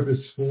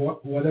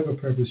whatever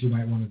purpose you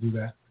might want to do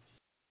that.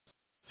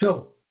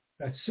 So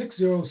that's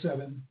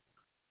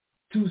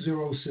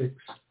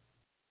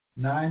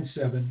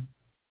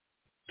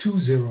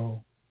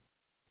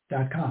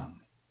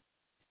 607-206-9720.com.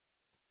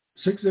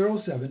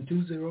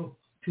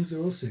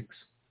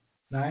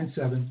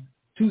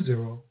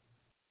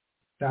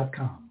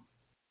 607-206-9720.com.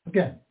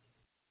 Again,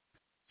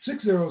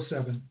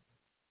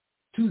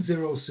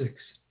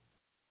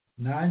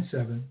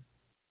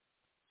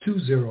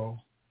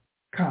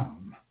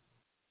 607-206-9720.com.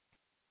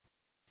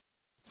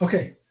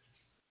 Okay,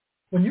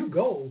 when you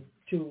go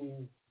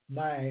to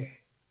my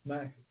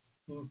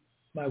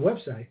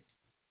website,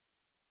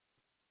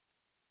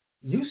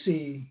 you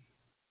see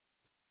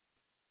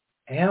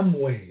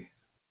Amway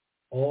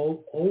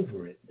all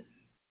over it.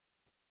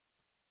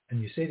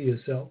 And you say to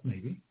yourself,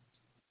 maybe,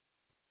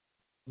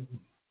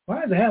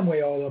 why is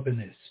Amway all up in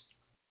this?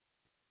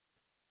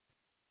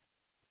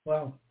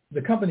 Well,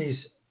 the company's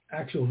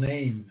actual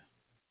name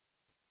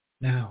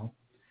now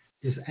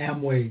is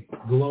Amway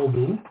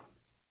Global.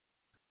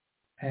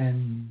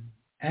 And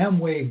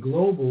Amway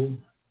Global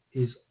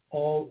is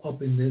all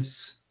up in this.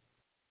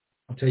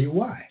 I'll tell you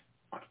why.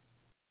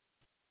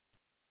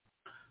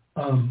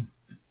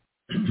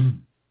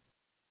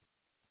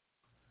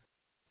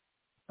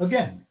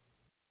 Again,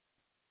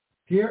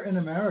 here in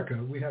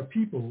America, we have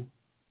people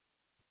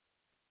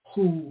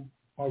who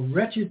are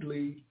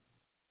wretchedly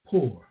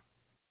poor.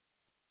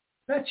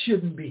 That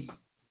shouldn't be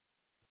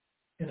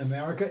in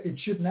America. It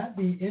should not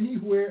be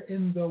anywhere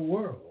in the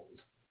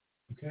world.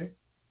 Okay?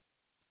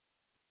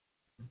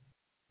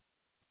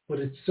 But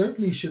it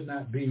certainly should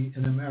not be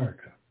in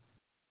America.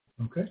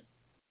 Okay?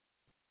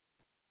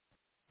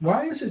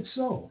 Why is it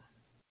so?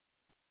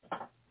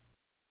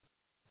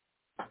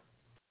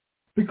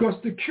 Because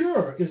the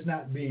cure is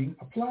not being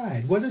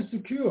applied. What is the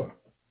cure?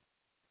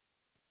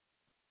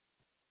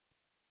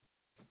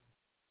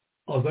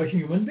 Other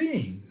human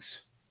beings.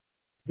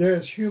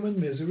 There's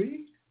human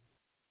misery.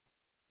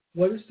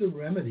 What is the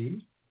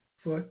remedy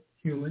for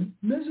human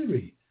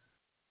misery?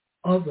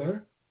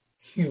 Other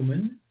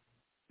human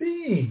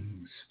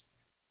beings.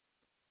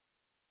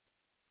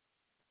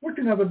 What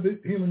can other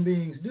human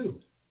beings do?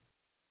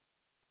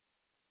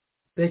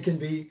 They can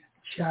be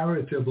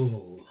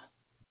charitable.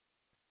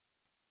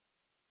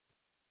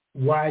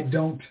 Why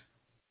don't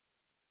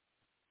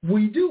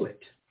we do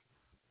it?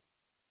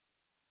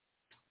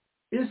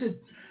 Is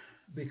it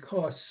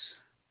because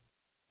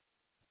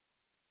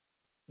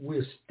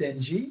we're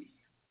stingy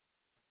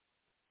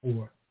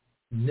or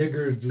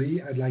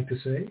niggardly, I like to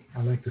say.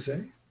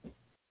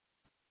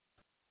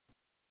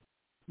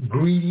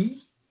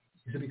 Greedy,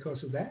 is it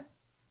because of that?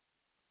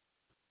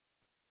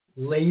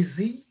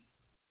 Lazy,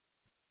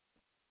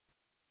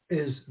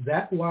 is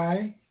that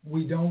why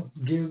we don't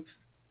give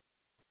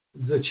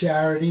the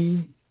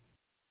charity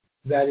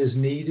that is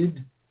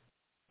needed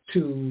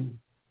to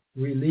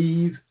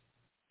relieve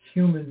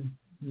human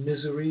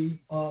misery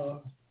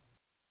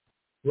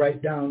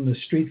right down the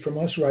street from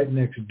us, right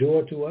next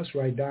door to us,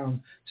 right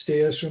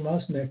downstairs from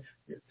us?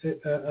 Is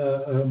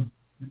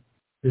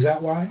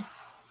that why?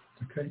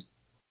 Okay.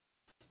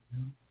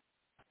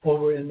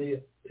 Over in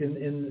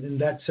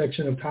that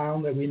section of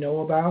town that we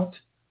know about,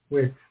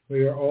 where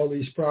are all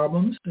these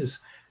problems,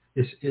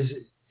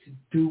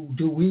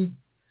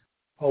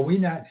 are we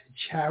not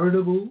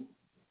charitable?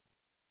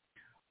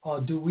 Or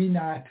do we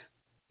not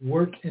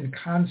work in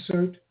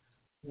concert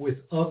with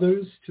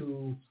others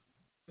to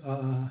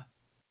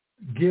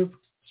give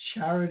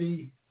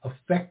charity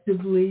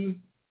effectively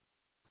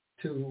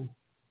to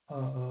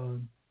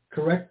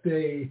correct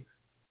a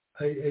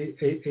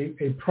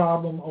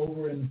problem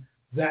over in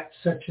that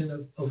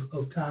section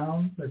of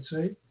town, let's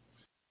say?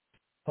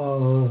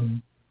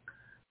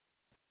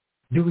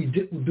 Do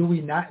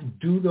we not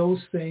do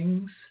those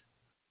things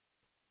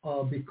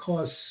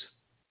because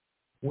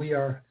we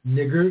are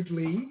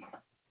niggardly,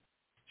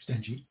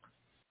 stingy,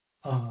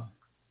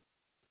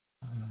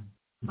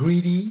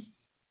 greedy,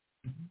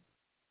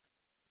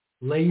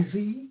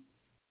 lazy?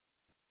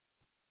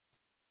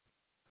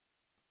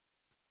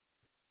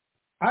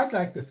 I'd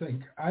like to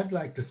think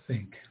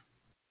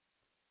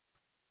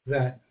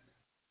that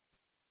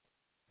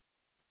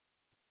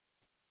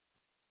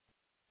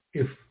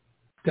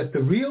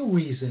the real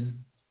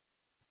reason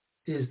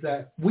is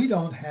that we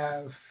don't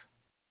have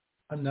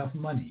enough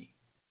money.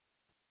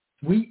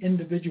 We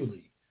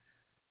individually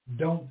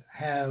don't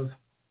have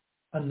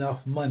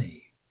enough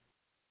money.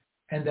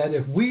 And that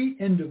if we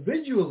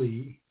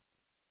individually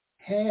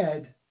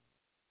had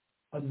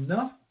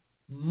enough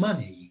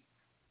money,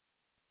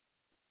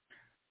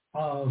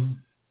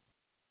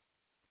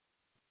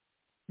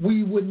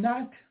 we would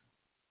not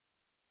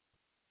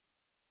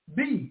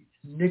be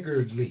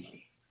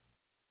niggardly,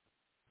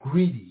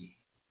 greedy,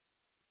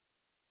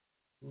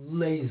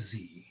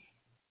 lazy,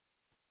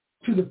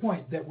 to the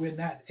point that we're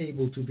not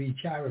able to be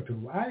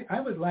charitable. I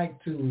would like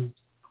to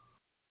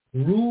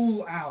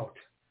rule out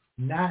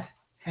not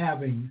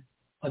having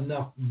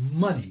enough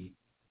money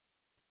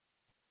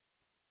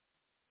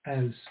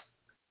as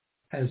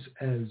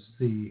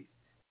the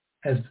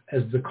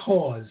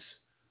cause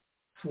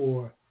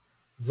for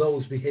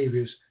those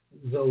behaviors,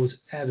 those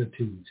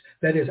attitudes.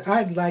 That is,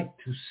 I'd like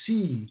to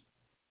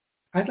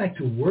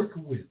work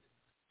with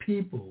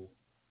people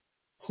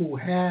who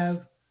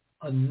have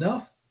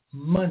enough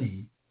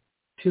money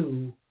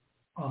to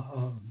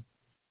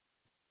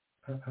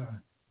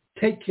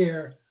take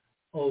care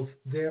of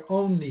their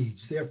own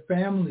needs, their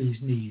family's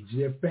needs,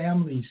 their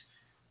family's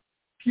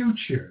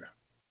future.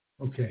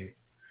 Okay.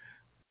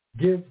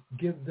 Give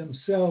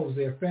themselves,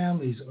 their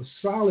families, a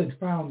solid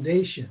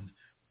foundation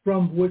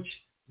from which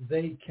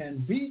they can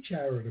be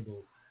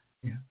charitable.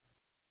 Yeah.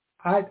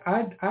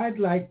 I'd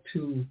like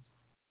to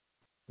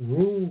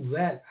rule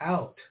that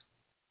out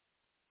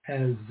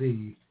as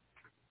the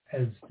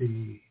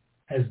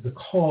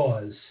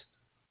cause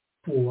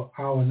for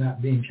our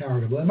not being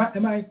charitable.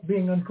 Am I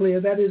being unclear?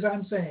 That is,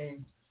 I'm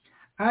saying,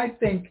 I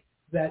think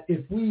that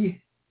if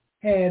we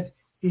had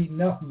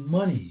enough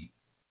money,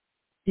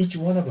 each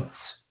one of us,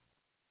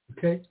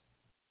 okay,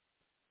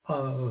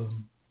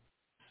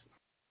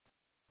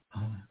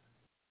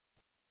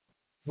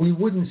 we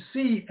wouldn't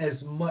see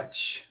as much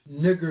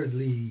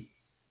niggardliness,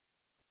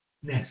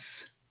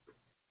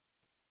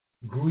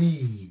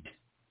 greed,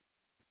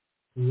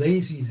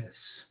 laziness,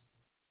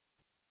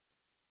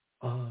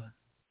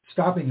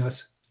 stopping us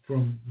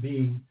from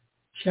being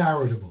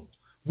charitable.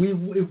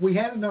 If we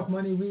had enough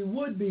money, we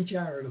would be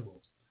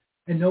charitable.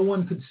 And no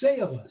one could say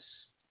of us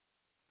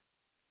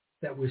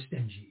that we're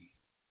stingy,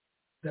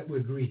 that we're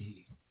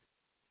greedy,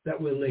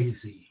 that we're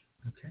lazy.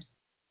 Okay?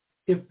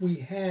 If we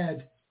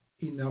had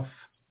enough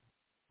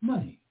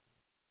money.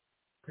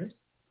 Okay?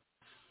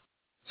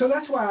 So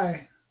that's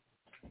why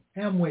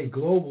Amway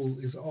Global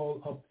is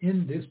all up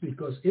in this,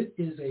 because it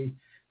is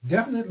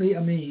definitely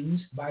a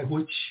means by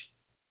which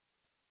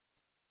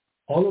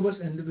all of us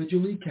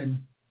individually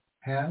can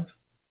get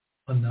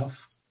enough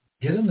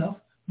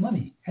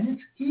money. And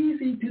it's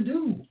easy to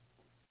do.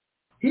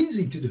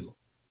 Easy to do.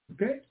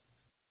 Okay?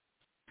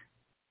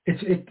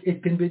 It's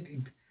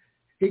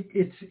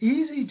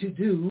easy to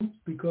do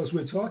because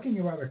we're talking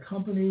about a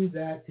company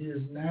that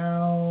is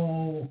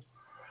now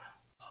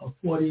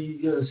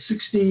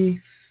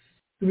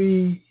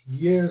 63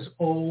 years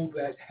old,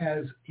 that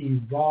has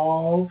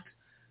evolved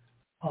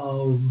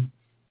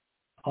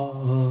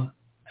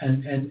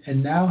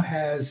and now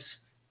has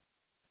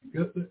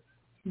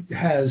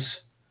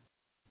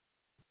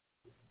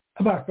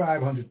about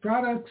 500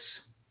 products,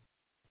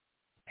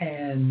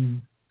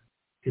 and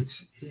it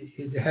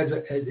has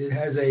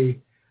a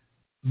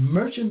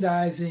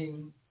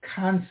merchandising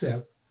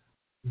concept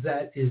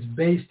that is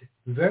based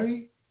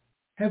very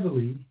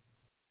heavily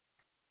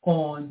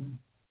on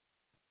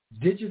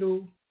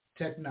digital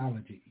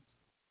technology.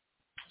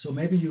 So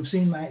maybe you've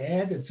seen my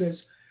ad that says,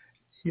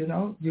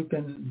 you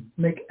can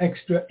make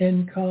extra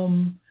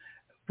income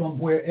from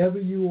wherever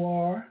you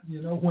are,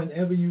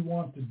 whenever you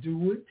want to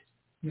do it,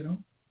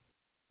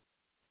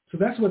 So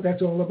that's what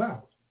that's all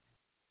about.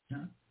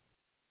 Yeah?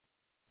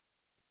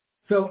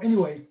 So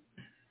anyway,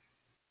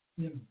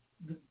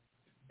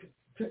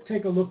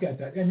 take a look at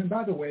that. And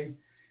by the way,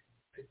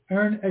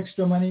 earn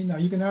extra money. Now,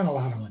 you can earn a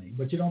lot of money,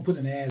 but you don't put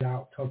an ad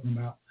out talking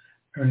about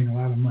earning a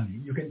lot of money.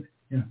 You can,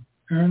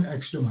 earn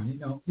extra money.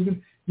 No,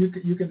 you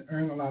can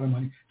earn a lot of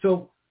money.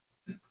 So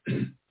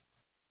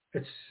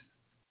it's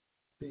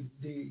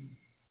the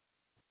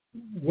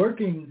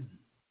working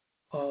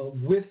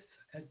with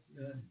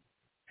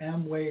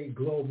Amway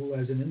Global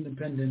as an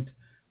independent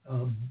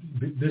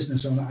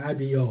business owner,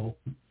 IBO,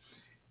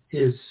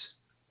 is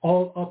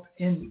all up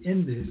in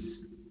this,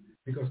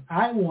 because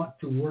I want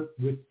to work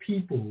with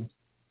people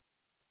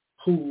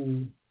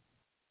who,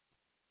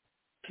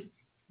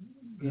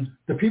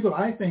 the people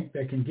I think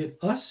that can get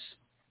us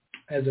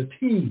as a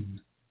team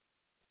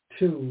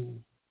to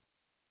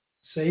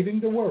saving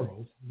the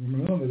world.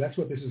 Remember, that's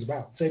what this is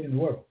about, saving the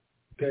world,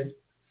 okay?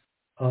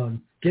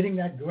 Getting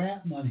that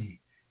grant money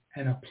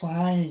and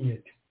applying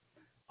it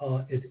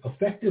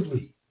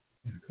effectively,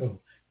 so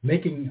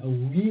making a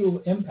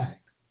real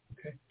impact,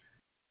 okay?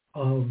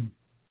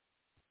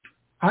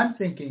 I'm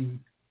thinking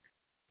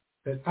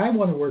that I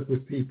want to work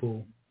with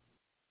people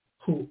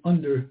who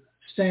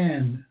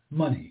understand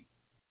money,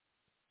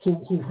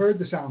 who heard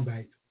the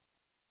soundbite.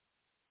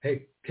 Hey,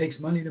 it takes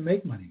money to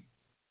make money.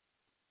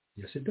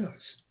 Yes, it does.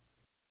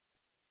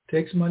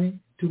 Takes money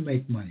to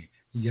make money.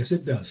 Yes,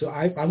 it does. So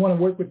I want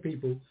to work with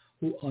people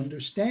who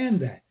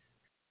understand that,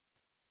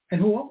 and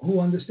who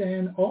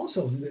understand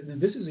also, and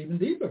this is even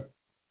deeper,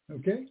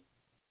 okay?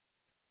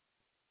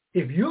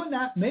 If you're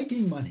not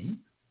making money,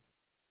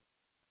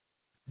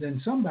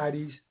 then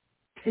somebody's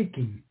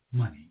taking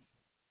money,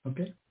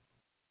 okay?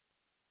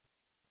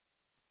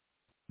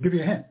 give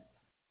you a hint.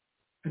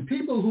 And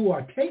people who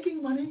are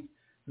taking money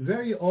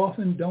very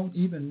often don't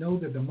even know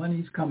that the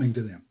money's coming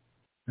to them.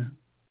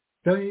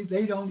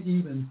 They don't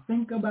even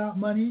think about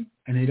money,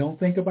 and they don't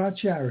think about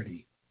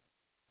charity.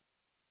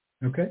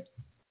 Okay?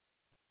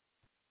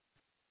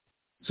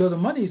 So the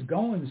money's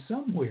going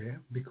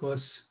somewhere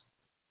because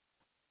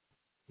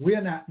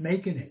we're not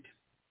making it.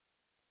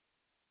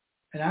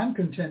 And I'm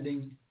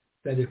contending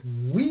that if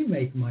we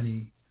make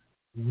money,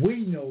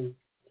 we know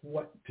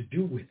what to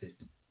do with it.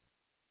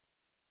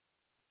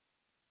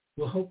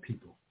 We'll help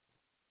people.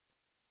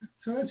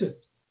 So that's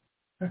it.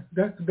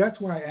 That's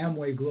why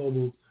Amway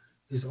Global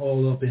is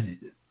all up in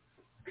it.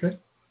 Okay?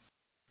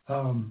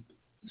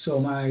 So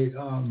my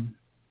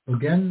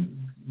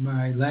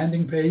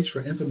landing page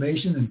for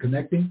information and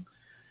connecting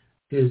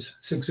is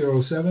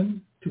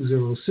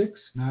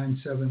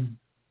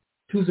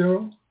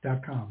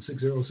 607-206-9720.com.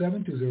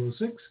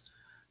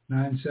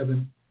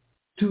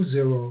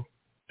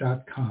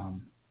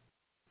 607-206-9720.com.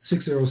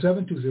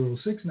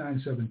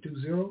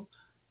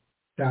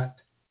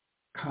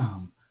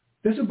 607-206-9720.com.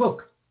 There's a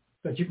book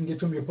that you can get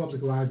from your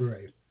public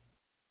library.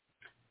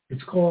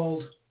 It's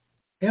called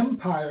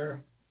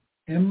Empire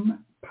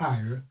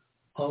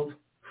of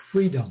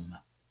Freedom.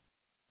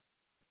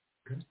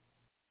 Okay?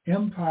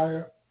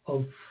 Empire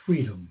of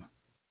Freedom.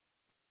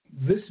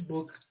 This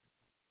book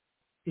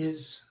is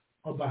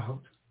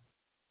about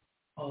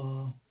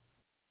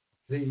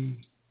the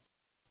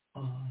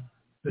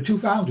two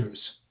founders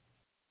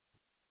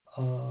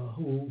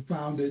who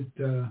founded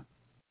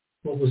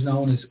what was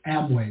known as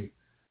Amway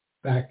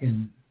back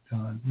in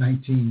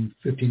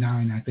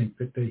 1959, I think,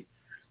 that they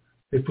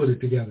put it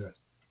together.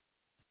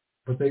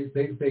 But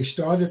they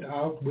started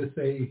out with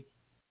a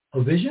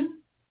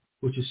vision,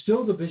 which is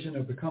still the vision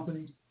of the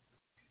company,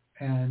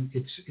 and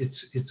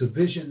it's a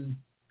vision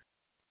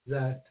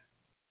that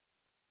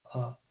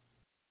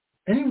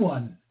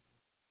anyone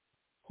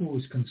who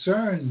is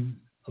concerned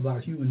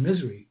about human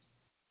misery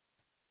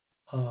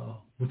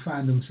would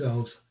find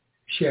themselves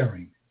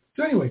sharing.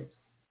 So anyway,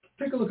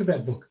 take a look at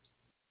that book,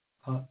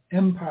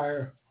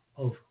 Empire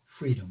of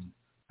Freedom.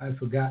 I've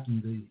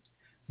forgotten the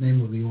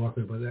name of the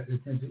author, but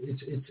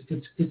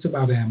it's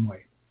about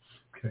Amway.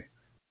 Okay,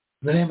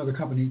 the name of the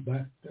company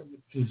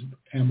is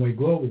Amway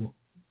Global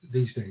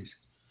these days.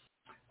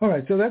 All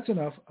right, so that's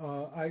enough.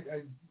 I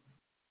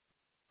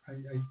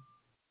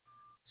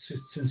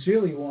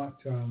sincerely want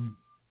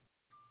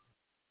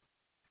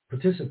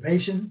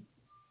participation,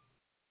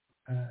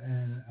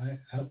 and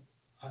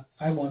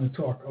I want to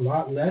talk a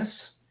lot less.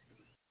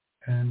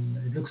 And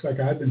it looks like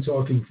I've been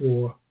talking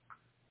for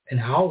an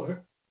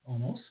hour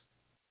almost,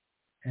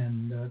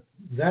 and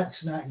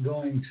that's not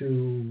going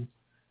to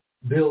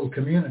build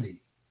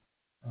community.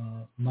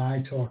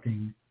 My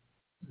talking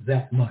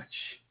that much,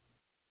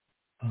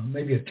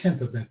 maybe a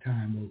tenth of that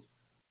time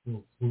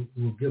will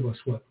give us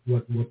what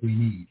we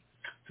need.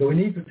 So we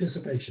need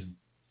participation.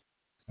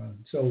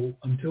 So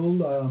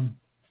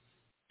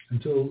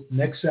until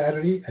next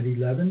Saturday at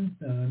 11,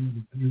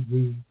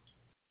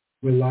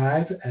 we're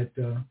live at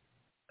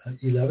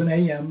 11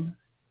 a.m.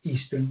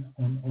 Eastern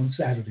on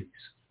Saturdays.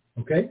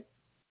 Okay,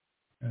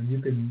 and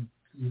you can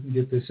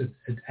get this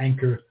at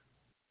Anchor.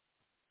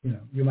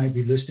 You might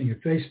be listening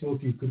at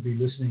Facebook. You could be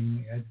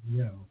listening at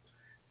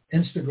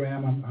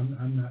Instagram.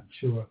 I'm not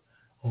sure,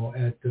 or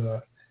at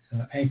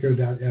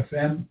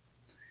Anchor.fm.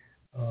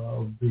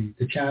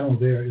 The channel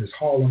there is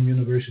Harlem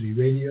University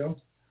Radio.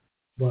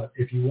 But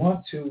if you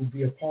want to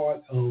be a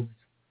part of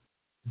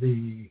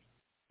the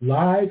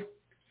live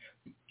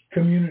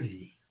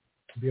community,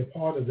 be a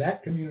part of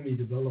that community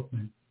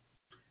development,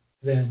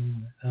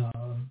 then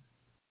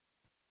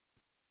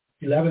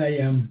 11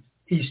 a.m.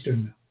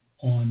 Eastern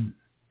on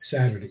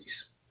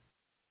Saturdays.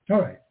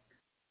 All right.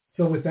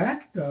 So with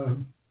that,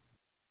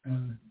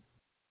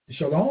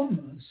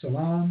 shalom,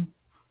 salam,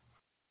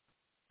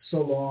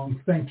 so long.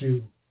 Thank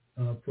you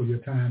for your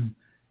time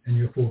and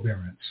your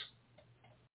forbearance.